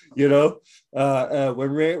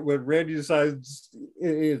 When Randy decides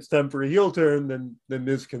it's time for a heel turn, then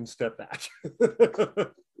Miz can step back.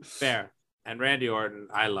 Fair. And Randy Orton,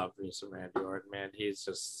 I love me some Randy Orton, man. He's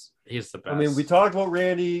the best. I mean, we talked about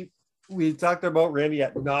Randy. We talked about Randy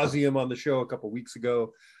ad nauseum on the show a couple weeks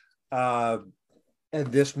ago. And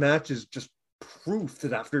this match is just proof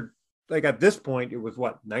that after, like at this point, it was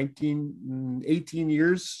 18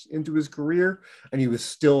 years into his career, and he was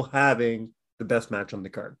still having the best match on the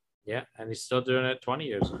card. Yeah, and he's still doing it 20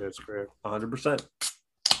 years into his career. 100%.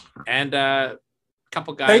 And a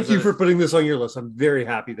couple guys. Thank you for putting this on your list. I'm very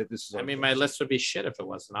happy that this is on. I mean, my list would be shit if it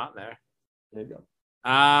wasn't on there. There you go.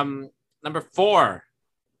 Number 4. I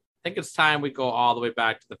think it's time we go all the way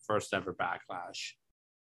back to the first ever Backlash.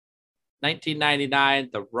 1999,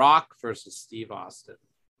 The Rock versus Steve Austin.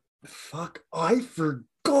 Fuck, I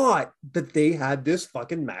forgot that they had this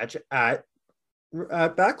fucking match at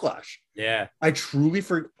Backlash. Yeah. I truly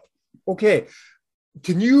forgot. Okay.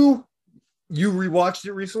 Can you rewatched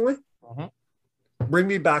it recently? Mm-hmm. Bring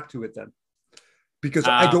me back to it then. Because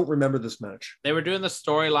I don't remember this match. They were doing the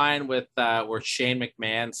storyline with where Shane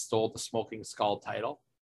McMahon stole the Smoking Skull title.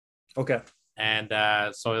 Okay.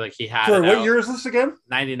 And so like he had Sorry, what year is this again?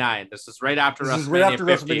 99. This is right after WrestleMania. This is right after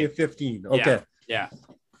WrestleMania 15. Okay. Yeah.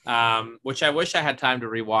 Which I wish I had time to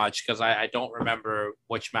rewatch because I don't remember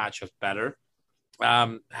which match was better.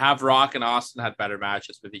 Have Rock and Austin had better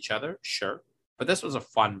matches with each other? Sure. But this was a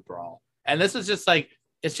fun brawl. And this is just like,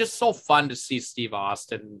 it's just so fun to see Steve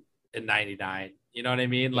Austin in 99. You know what I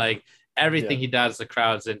mean? Like everything he does, the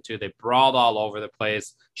crowd's into. They brawled all over the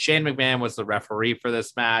place. Shane McMahon was the referee for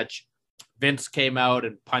this match. Vince came out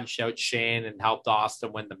and punched out Shane and helped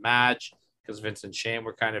Austin win the match because Vince and Shane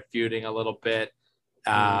were kind of feuding a little bit.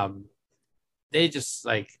 They just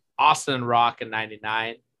like Austin and Rock in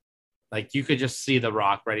 99. Like you could just see the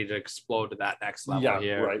Rock ready to explode to that next level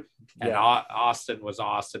here. Right. And Austin was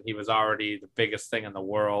Austin. He was already the biggest thing in the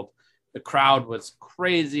world. The crowd was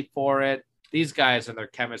crazy for it. These guys and their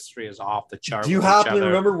chemistry is off the chart. Do you happen to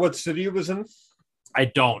remember what city it was in? I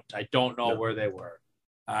don't know where they were.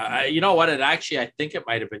 You know what? I think it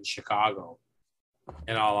might have been Chicago.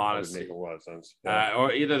 In all That would honesty. make a lot of sense. Yeah.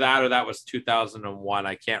 Or either that or that was 2001.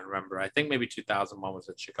 I can't remember. I think maybe 2001 was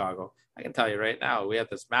in Chicago. I can tell you right now, we have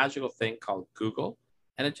this magical thing called Google,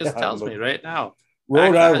 and it just tells me right now.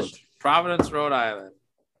 Rhode Island. Providence, Rhode Island.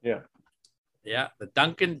 Yeah. Yeah, the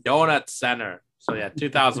Dunkin' Donuts Center. So, yeah,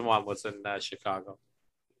 2001 was in Chicago.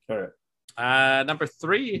 All right. Number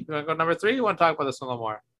 3. You want to go number 3? You want to talk about this a little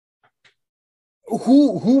more?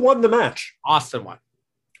 Who won the match? Austin won.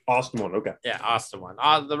 Austin won. Okay. Yeah, Austin won.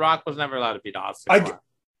 The Rock was never allowed to beat Austin.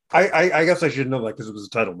 I guess I should know that because it was a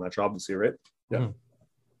title match, obviously, right? Yeah.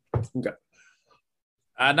 Mm-hmm. Okay.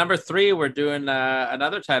 Number 3, we're doing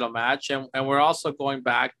another title match, and we're also going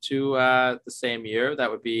back to the same year.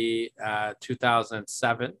 That would be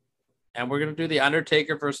 2007, and we're going to do The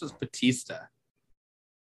Undertaker versus Batista.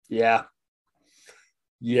 Yeah.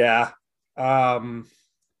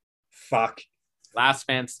 Fuck. Last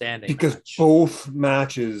man standing. Because match. both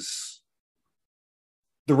matches,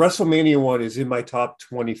 the WrestleMania one is in my top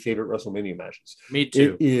 20 favorite WrestleMania matches. Me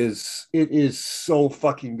too. It is so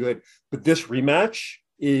fucking good. But this rematch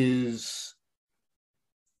is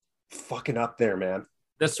fucking up there, man.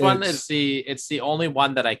 This one is the only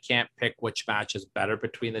one that I can't pick which match is better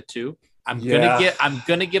between the two. I'm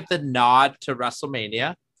gonna give the nod to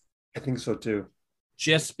WrestleMania. I think so too.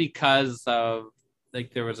 Just because of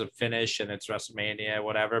like there was a finish and it's WrestleMania,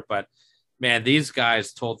 whatever. But man, these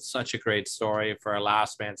guys told such a great story for a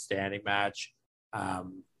last man standing match.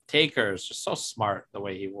 Taker is just so smart the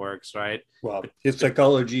way he works, right? Well, his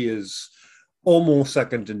psychology is almost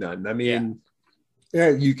second to none. I mean, yeah,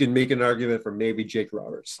 you can make an argument for maybe Jake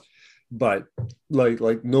Roberts, but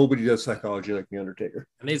like nobody does psychology like the Undertaker.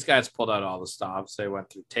 And these guys pulled out all the stops. They went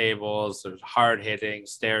through tables. There's hard hitting,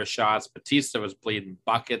 stair shots. Batista was bleeding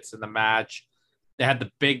buckets in the match. They had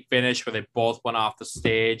the big finish where they both went off the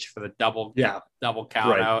stage for the double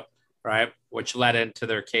count out, right? Which led into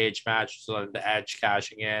their cage match, which led into Edge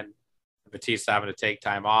cashing in, Batista having to take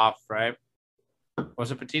time off, right?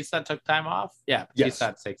 Was it Batista that took time off? Yeah, Batista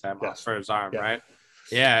had to take time off for his arm, right?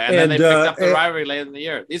 Yeah, and then they picked up the rivalry later in the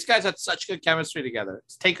year. These guys had such good chemistry together.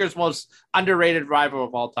 It's Taker's most underrated rival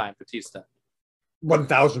of all time, Batista.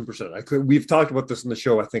 1000%. We've talked about this in the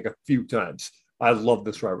show, I think, a few times. I love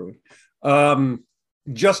this rivalry.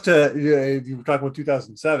 Just to you were talking about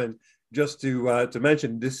 2007. Just to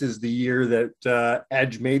mention, this is the year that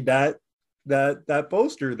Edge made that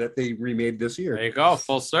poster that they remade this year. There you go,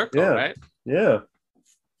 full circle, right? Yeah.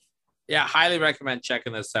 Yeah, highly recommend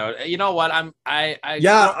checking this out. You know what? I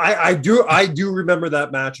do remember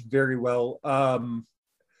that match very well.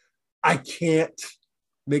 I can't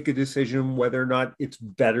make a decision whether or not it's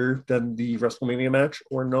better than the WrestleMania match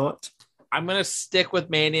or not. I'm gonna stick with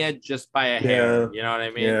Mania just by a hair. You know what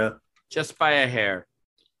I mean? Yeah. Just by a hair.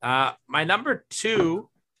 My number 2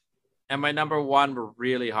 and my number 1 were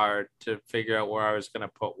really hard to figure out where I was gonna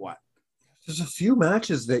put what. There's a few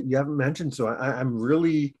matches that you haven't mentioned, so I'm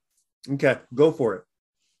really okay. Go for it.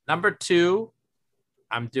 Number 2,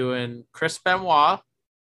 I'm doing Chris Benoit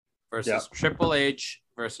versus Triple H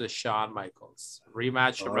versus Shawn Michaels.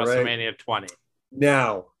 Rematch from WrestleMania 20.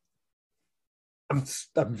 Now, I'm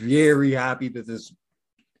very happy that this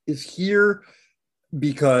is here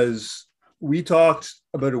because we talked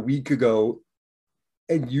about a week ago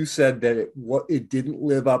and you said that it didn't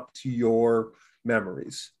live up to your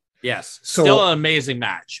memories. Yes, still an amazing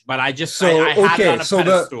match, but I had it on a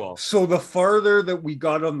pedestal. So the farther that we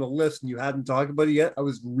got on the list and you hadn't talked about it yet, I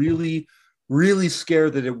was really, really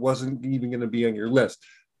scared that it wasn't even going to be on your list.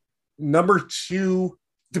 Number 2,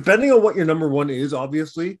 depending on what your number 1 is,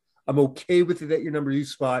 obviously, I'm okay with it at your number 2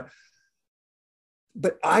 spot.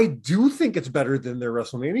 But I do think it's better than their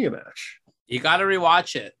WrestleMania match. You got to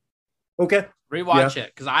rewatch it. Okay. Rewatch it,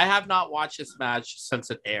 because I have not watched this match since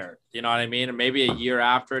it aired. You know what I mean? Or maybe a year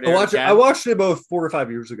after it aired. I watched it about 4 or 5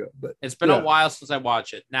 years ago. But it's been a while since I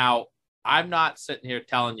watched it. Now, I'm not sitting here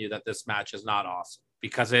telling you that this match is not awesome,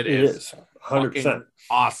 because it is 100%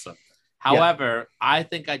 awesome. However, I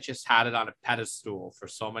think I just had it on a pedestal for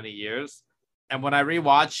so many years. And when I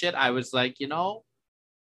rewatched it, I was like, I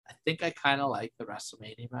think I kind of like the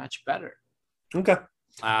WrestleMania match better. Okay.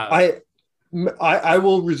 I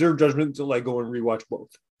will reserve judgment until I go and rewatch both.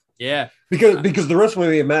 Yeah. Because the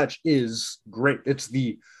WrestleMania match is great.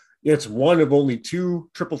 It's one of only 2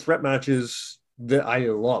 triple threat matches that I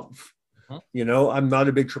love. I'm not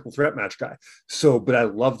a big triple threat match guy. But I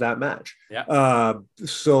love that match. Yeah.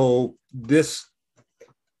 So this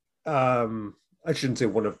I shouldn't say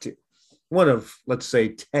one of 2. One of, let's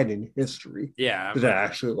say, 10 in history. Yeah. That I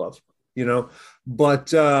actually love. But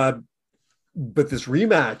this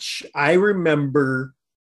rematch, I remember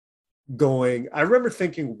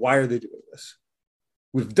thinking, why are they doing this?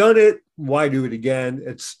 We've done it. Why do it again?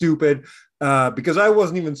 It's stupid. Because I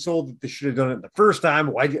wasn't even sold that they should have done it the first time.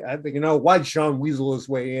 Why'd Sean weasel his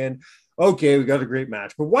way in? Okay, we got a great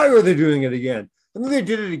match, but why are they doing it again? And then they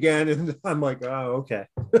did it again, and I'm like, oh, okay.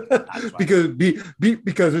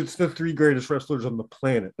 because it's the 3 greatest wrestlers on the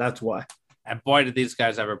planet. That's why. And boy, did these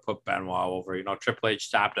guys ever put Benoit over. Triple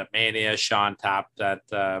H tapped at Mania, Sean tapped at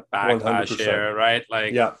Backlash 100%. here, right?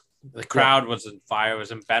 Like, yeah. The crowd was in fire. It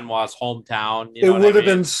was in Benoit's hometown. It would have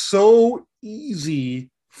been so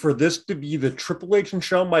easy for this to be the Triple H and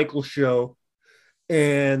Shawn Michaels show,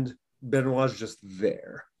 and Benoit's just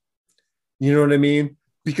there. You know what I mean?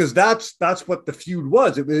 Because that's what the feud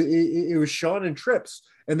was. It was Shawn and Trips,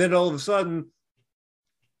 and then all of a sudden,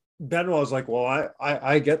 Benoit was like, "Well,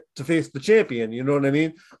 I get to face the champion." You know what I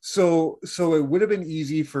mean? So it would have been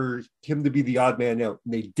easy for him to be the odd man out.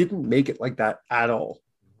 And they didn't make it like that at all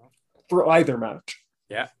for either match.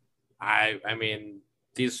 Yeah, I mean,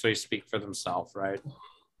 these 3 speak for themselves, right?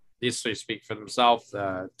 These 3 speak for themselves. 2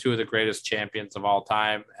 of the greatest champions of all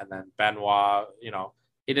time, and then Benoit.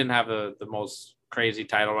 He didn't have the most crazy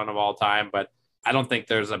title run of all time, but I don't think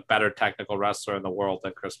there's a better technical wrestler in the world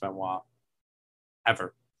than Chris Benoit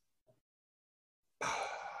ever.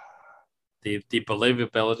 The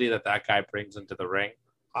believability that guy brings into the ring.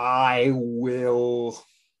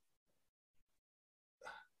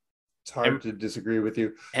 It's hard to disagree with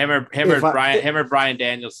you. Him or Bryan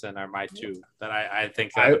Danielson are my 2 that I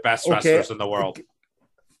think are the best wrestlers in the world. Okay.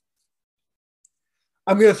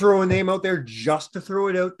 I'm going to throw a name out there just to throw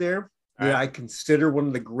it out there. Yeah, I consider one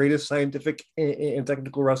of the greatest scientific and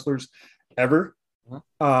technical wrestlers ever.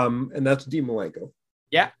 And that's Dean Malenko.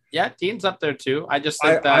 Yeah, Dean's up there too. I just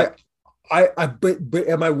think but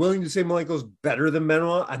am I willing to say Malenko's better than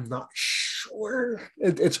Benoit? I'm not sure.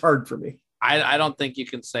 It's hard for me. I don't think you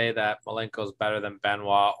can say that Malenko's better than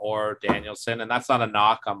Benoit or Danielson, and that's not a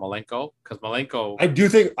knock on Malenko, because Malenko. I do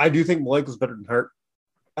think Malenko's better than Hart.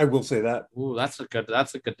 I will say that. Ooh, that's a good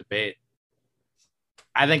debate.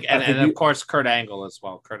 I think, and of course, Kurt Angle as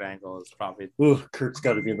well. Kurt Angle is probably. Ooh, Kurt's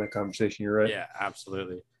got to be in that conversation. You're right. Yeah,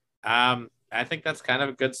 absolutely. I think that's kind of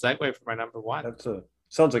a good segue for my number 1.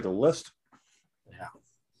 Sounds like a list. Yeah.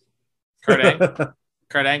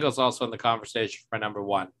 Kurt Angle's also in the conversation for my number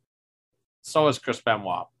 1. So is Chris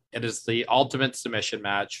Benoit. It is the ultimate submission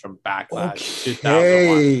match from Backlash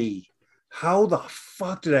 2001. How the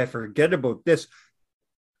fuck did I forget about this?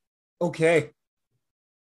 Okay.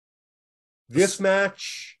 This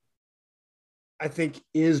match, I think,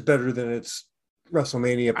 is better than its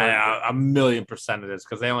WrestleMania. A million percent it is,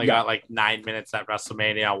 because they only got like 9 minutes at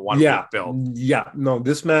WrestleMania on 1 week build. Yeah, no,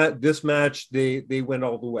 this match, they went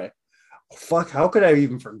all the way. Fuck, how could I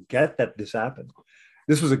even forget that this happened?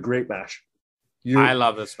 This was a great match. I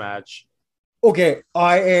love this match. Okay,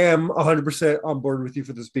 I am 100% on board with you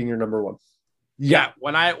for this being your number 1. Yeah,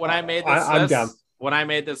 when I made this I'm list, down. When I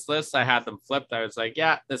made this list, I had them flipped. I was like,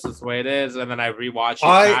 yeah, this is the way it is. And then I rewatched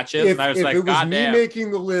matches, and I was like, God damn. If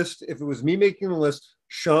it was me making the list,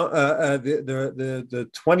 Sean, the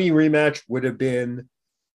 20 rematch would have been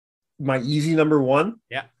my easy number 1.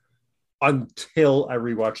 Yeah. Until I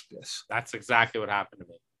rewatched this. That's exactly what happened to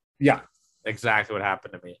me. Yeah. Exactly what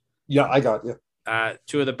happened to me. Yeah, I got you.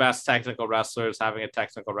 2 of the best technical wrestlers having a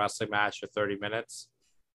technical wrestling match for 30 minutes.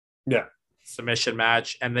 Yeah. Submission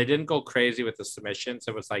match, and they didn't go crazy with the submissions.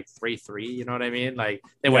 It was like 3-3, you know what I mean? Like,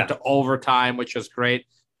 they went to overtime, which was great,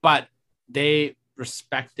 but they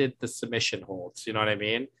respected the submission holds, you know what I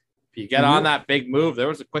mean? If you get on that big move, there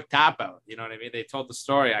was a quick tap out, you know what I mean? They told the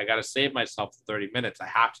story, I got to save myself for 30 minutes. I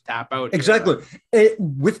have to tap out. Exactly.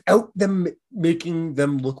 Without them making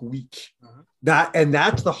them look weak.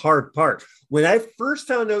 That's the hard part. When I first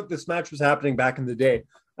found out this match was happening back in the day,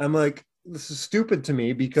 I'm like, this is stupid to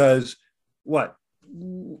me, because what?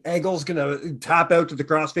 Angle's gonna tap out to the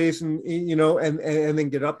crossface and then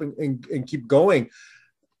get up and keep going.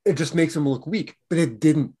 It just makes him look weak, but it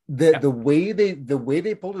didn't. The way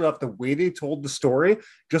they pulled it off, the way they told the story,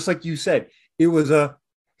 just like you said, it was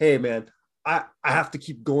hey man, I have to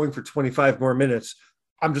keep going for 25 more minutes.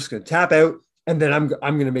 I'm just gonna tap out, and then I'm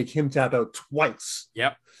gonna make him tap out twice.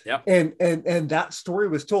 Yep. And that story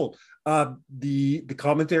was told. The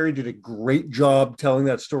commentary did a great job telling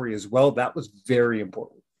that story as well. That was very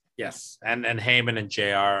important. Yes, and Heyman and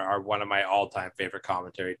JR are one of my all-time favorite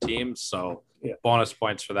commentary teams, so bonus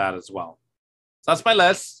points for that as well. So that's my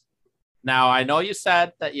list. Now, I know you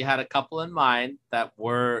said that you had a couple in mind that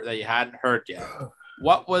you hadn't heard yet.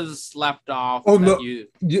 What was left off? Nothing.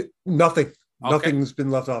 Okay. Nothing's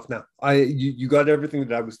been left off now. You got everything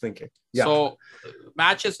that I was thinking. Yeah. So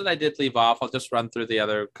matches that I did leave off, I'll just run through the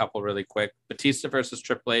other couple really quick. Batista versus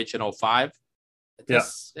Triple H in 05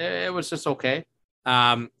 It was just okay.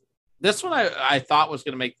 This one I thought was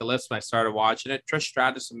going to make the list when I started watching it. Trish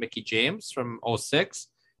Stratus and Mickie James from 06.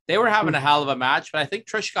 They were having a hell of a match, but I think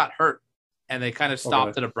Trish got hurt and they kind of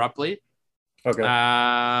stopped it abruptly. Okay.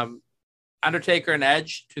 Undertaker and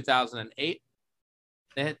Edge, 2008.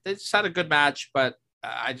 They just had a good match, but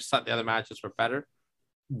I just thought the other matches were better.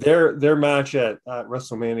 Their match at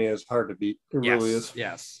WrestleMania is hard to beat. It really is.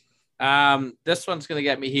 Yes. This one's going to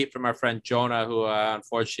get me heat from our friend Jonah, who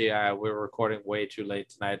unfortunately we were recording way too late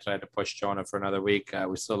tonight, so I had to push Jonah for another week.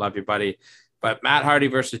 We still love you, buddy. But Matt Hardy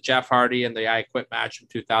versus Jeff Hardy in the I Quit match from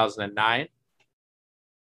 2009.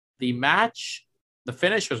 The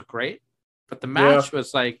finish was great, but the match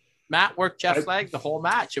was like Matt worked Jeff's leg the whole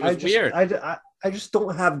match. It was weird. I just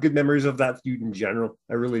don't have good memories of that feud in general.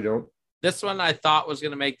 I really don't. This one I thought was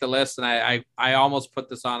going to make the list, and I almost put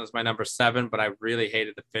this on as my number 7, but I really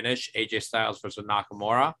hated the finish. AJ Styles versus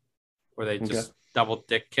Nakamura, where they just double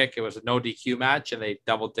dick kick. It was a no DQ match, and they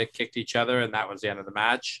double dick kicked each other, and that was the end of the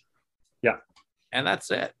match. Yeah. And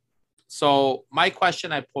that's it. So my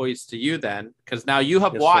question I pose to you then, because now you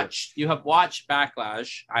have watched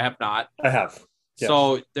Backlash. I have not. I have. Yes.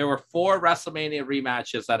 So there were 4 WrestleMania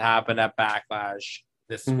rematches that happened at Backlash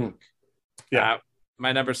this week. Yeah.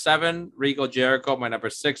 My number 7, Regal Jericho. My number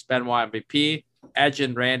 6, Benoit MVP. Edge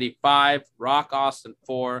and Randy 5. Rock Austin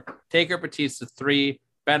 4. Taker Batista 3.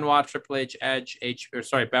 Benoit Triple H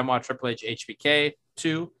Benoit Triple H HBK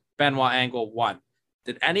 2. Benoit Angle 1.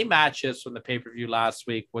 Did any matches from the pay-per-view last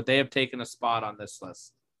week, would they have taken a spot on this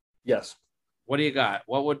list? Yes. What do you got?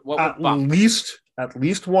 What would at least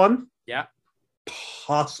one? Yeah.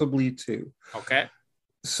 Possibly 2. Okay.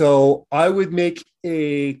 So I would make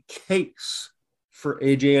a case for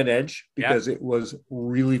AJ and Edge because it was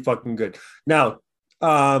really fucking good. Now,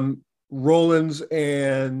 Rollins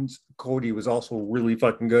and Cody was also really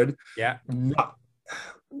fucking good. Yeah.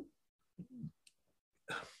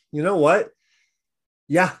 You know what?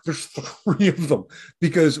 Yeah, there's 3 of them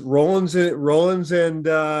because Rollins and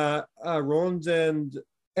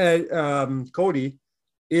Cody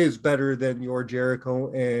is better than your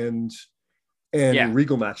Jericho and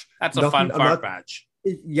Regal match. That's a fun match.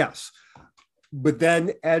 Yes. But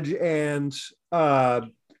then Edge and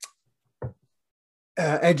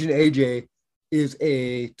AJ is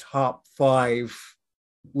a top 5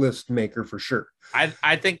 list maker for sure.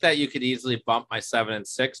 I think that you could easily bump my 7 and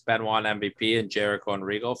 6, Benoit and MVP, and Jericho and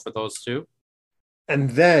Regal for those 2. And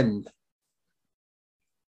then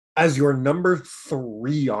as your number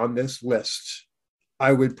 3 on this list,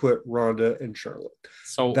 I would put Ronda and Charlotte.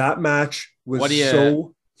 So that match was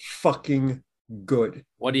so fucking good.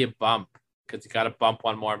 What do you bump? Because you got to bump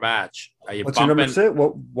one more match. What's your number 6?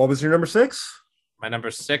 What was your number 6? My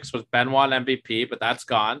number 6 was Benoit MVP, but that's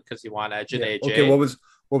gone because you want Edge and AJ. Okay, what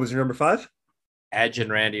was your number 5? Edge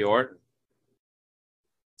and Randy Orton.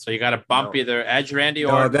 So you got to bump either Edge, Randy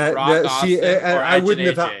Orton, Rock Austin, or Edge and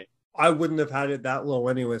AJ. I wouldn't have had it that low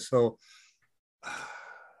anyway. So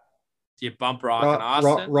do you bump Rock and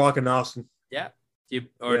Austin? Rock and Austin. Yeah. Do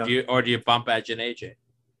you bump Edge and AJ?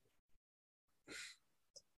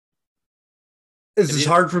 This is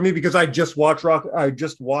hard for me because I just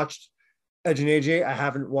watched Edge and AJ. I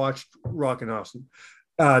haven't watched Rock and Austin,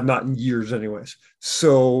 not in years, anyways.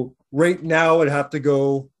 So right now, I'd have to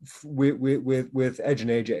go with Edge and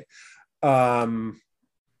AJ.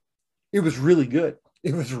 It was really good.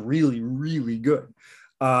 It was really, really good.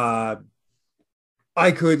 I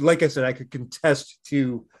could contest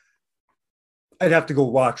to. I'd have to go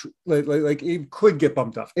watch. Like it could get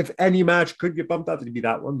bumped up. If any match could get bumped up, it'd be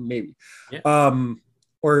that one, maybe. Yeah.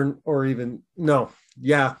 Or even no.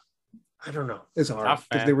 Yeah. I don't know. It's hard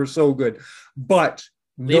because they were so good. But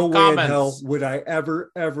no way in hell would I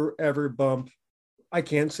ever bump. I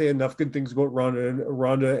can't say enough good things about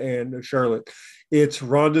Ronda and Charlotte. It's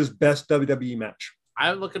Ronda's best WWE match.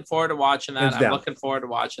 I'm looking forward to watching that. I'm looking forward to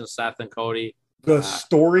watching Seth and Cody. The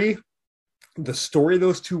story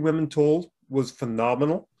those 2 women told was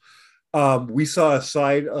phenomenal. We saw a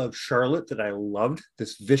side of Charlotte that I loved,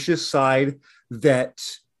 this vicious side that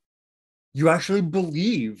you actually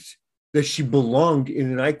believed that she belonged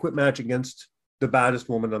in an I Quit match against the baddest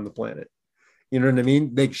woman on the planet. You know what I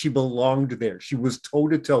mean? Like she belonged there. She was toe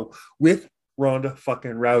to toe with Ronda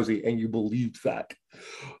fucking Rousey, and you believed that.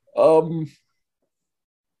 Do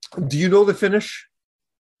you know the finish?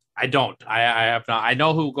 I don't. I have not. I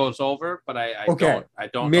know who goes over, but I don't. I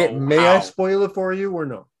don't know. May I spoil it for you or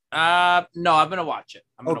no? No, I'm gonna watch it.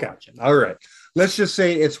 Watch it. All right. Let's just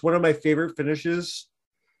say it's one of my favorite finishes.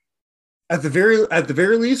 At the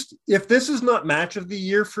very least, if this is not match of the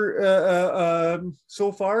year for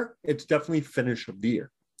so far, it's definitely finish of the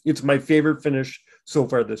year. It's my favorite finish so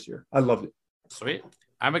far this year. I loved it. Sweet.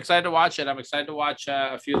 I'm excited to watch it. I'm excited to watch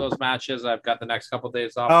a few of those matches. I've got the next couple of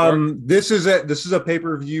days off work. This is a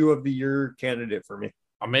pay-per-view of the year candidate for me.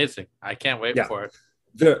 Amazing. I can't wait for it.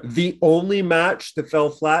 The only match that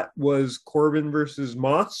fell flat was Corbin versus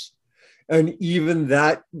Moss. And even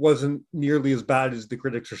that wasn't nearly as bad as the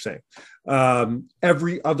critics are saying.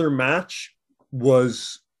 Every other match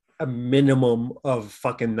was a minimum of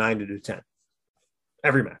fucking 9 out of 10.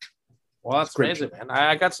 Every match. Well, that's amazing, man.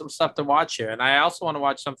 I got some stuff to watch here. And I also want to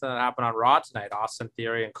watch something that happened on Raw tonight. Austin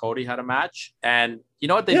Theory and Cody had a match. And you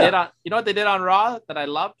know what they did on Raw that I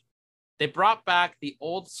loved? They brought back the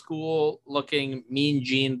old school looking Mean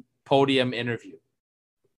Gene podium interview.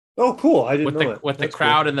 Oh, cool! I didn't know that. With the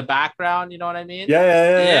crowd in the background. You know what I mean?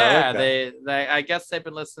 Yeah. They I guess they've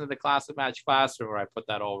been listening to the Classic Match Classroom where I put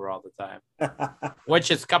that over all the time.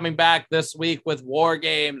 Which is coming back this week with War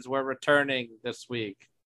Games. We're returning this week.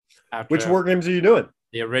 Which War Games are you doing?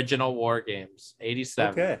 The original War Games,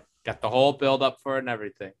 87. Okay. Got the whole build up for it and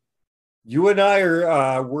everything. You and I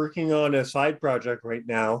are working on a side project right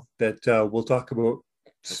now that we'll talk about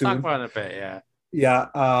soon. Talk about it a bit, yeah.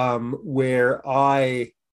 Yeah, where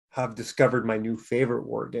I have discovered my new favorite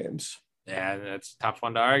War Games. Yeah, it's a tough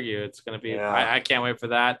one to argue. It's going to be, I can't wait for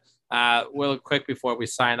that. Real quick before we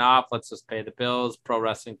sign off, let's just pay the bills. Pro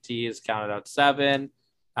Wrestling Tees counted out 7.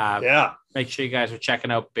 Make sure you guys are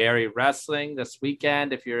checking out Barry Wrestling this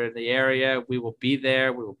weekend. If you're in the area, we will be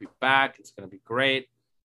there. We will be back. It's going to be great.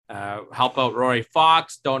 Help out Rory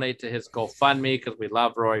Fox. Donate to his GoFundMe because we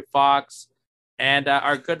love Rory Fox. And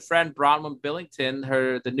our good friend Bronwyn Billington,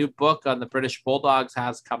 the new book on the British Bulldogs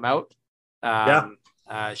has come out.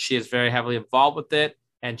 She is very heavily involved with it,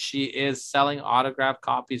 and she is selling autographed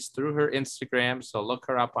copies through her Instagram. So look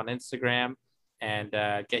her up on Instagram and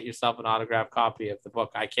get yourself an autographed copy of the book.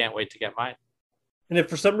 I can't wait to get mine. And if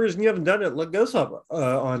for some reason you haven't done it, look us up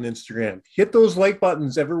on Instagram. Hit those like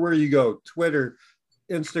buttons everywhere you go. Twitter,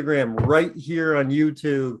 Instagram, right here on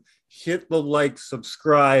YouTube. Hit the like,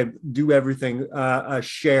 subscribe, do everything.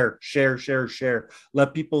 Share.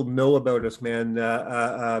 Let people know about us, man.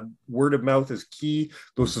 Word of mouth is key.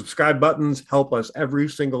 Those subscribe buttons help us every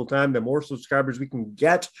single time. The more subscribers we can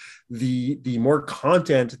get, the more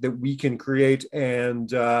content that we can create, and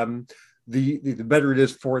the better it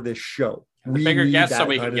is for this show. The bigger guests that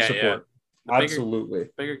we can get, support. Absolutely.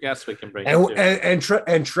 Bigger guests we can bring.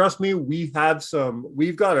 And trust me, we've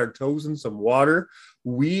got our toes in some water.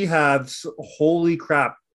 We have, holy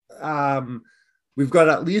crap. We've got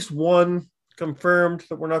at least one confirmed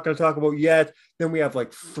that we're not going to talk about yet. Then we have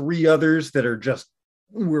like 3 others that are just,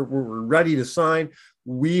 we're ready to sign.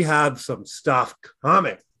 We have some stuff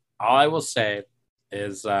coming. All I will say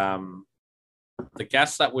is the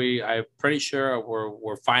guests that I'm pretty sure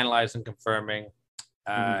we're finalizing, confirming.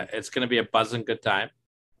 It's going to be a buzzing good time.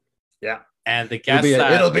 Yeah. And the guests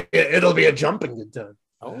it'll be a jumping good time.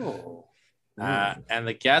 Oh. And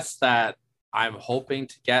the guests that I'm hoping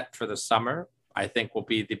to get for the summer, I think will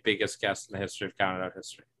be the biggest guest in the history of Counted Out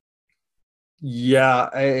history. Yeah,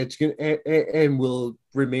 it's going to, and will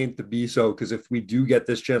remain to be so, because if we do get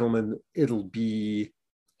this gentleman, it'll be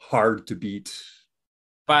hard to beat.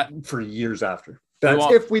 But for years after. That's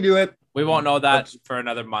if we do it. We won't know that for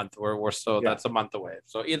another month. We're still that's a month away.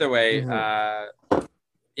 So either way, I don't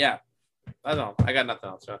know. I got nothing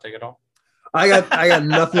else. I'll take it all. I got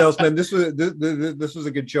nothing else, man. This was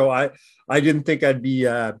a good show. I didn't think I'd be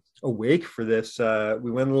awake for this.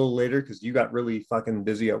 We went a little later because you got really fucking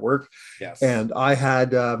busy at work. Yes. And I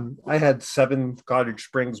had 7 Cottage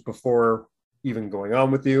Springs before even going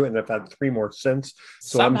on with you, and I've had 3 more since.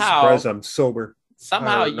 So I'm surprised I'm sober.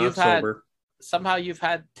 Somehow you've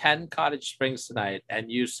had 10 Cottage Springs tonight,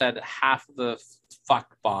 and you said half of the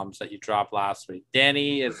fuck bombs that you dropped last week.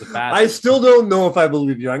 Danny is the best. I still don't know if I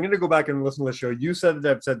believe you. I'm going to go back and listen to the show. You said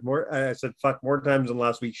that I've said more. I said fuck more times in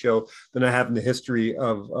last week's show than I have in the history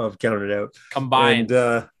of Counted Out combined.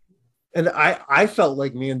 And I felt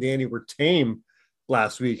like me and Danny were tame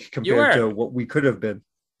last week compared to what we could have been.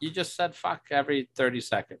 You just said fuck every 30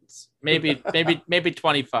 seconds, maybe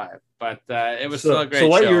 25, but it was still a great show.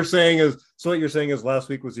 What you're saying is last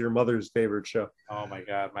week was your mother's favorite show. Oh my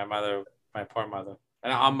God, my poor mother.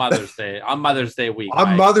 And on Mother's Day week.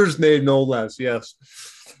 On Mother's Day, no less. Yes.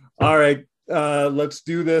 All right, let's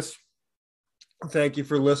do this. Thank you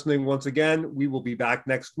for listening once again. We will be back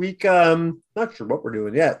next week. Not sure what we're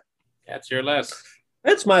doing yet. That's your list.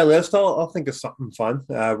 It's my list. I'll think of something fun.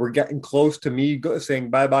 We're getting close to me saying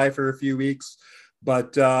bye-bye for a few weeks.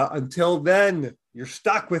 But until then, you're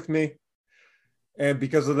stuck with me. And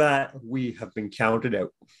because of that, we have been counted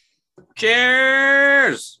out.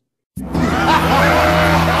 Cheers!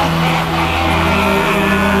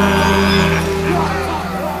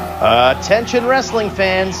 Attention wrestling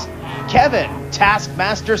fans, Kevin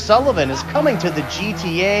Taskmaster Sullivan is coming to the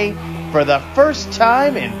GTA for the first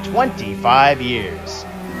time in 25 years.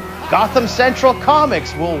 Gotham Central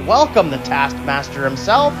Comics will welcome the Taskmaster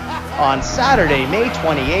himself on Saturday, May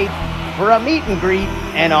 28th for a meet and greet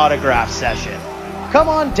and autograph session. Come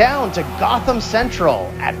on down to Gotham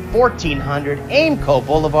Central at 1400 Aimco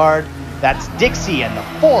Boulevard. That's Dixie and the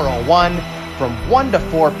 401 from 1 to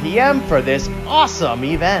 4 p.m. for this awesome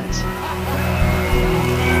event.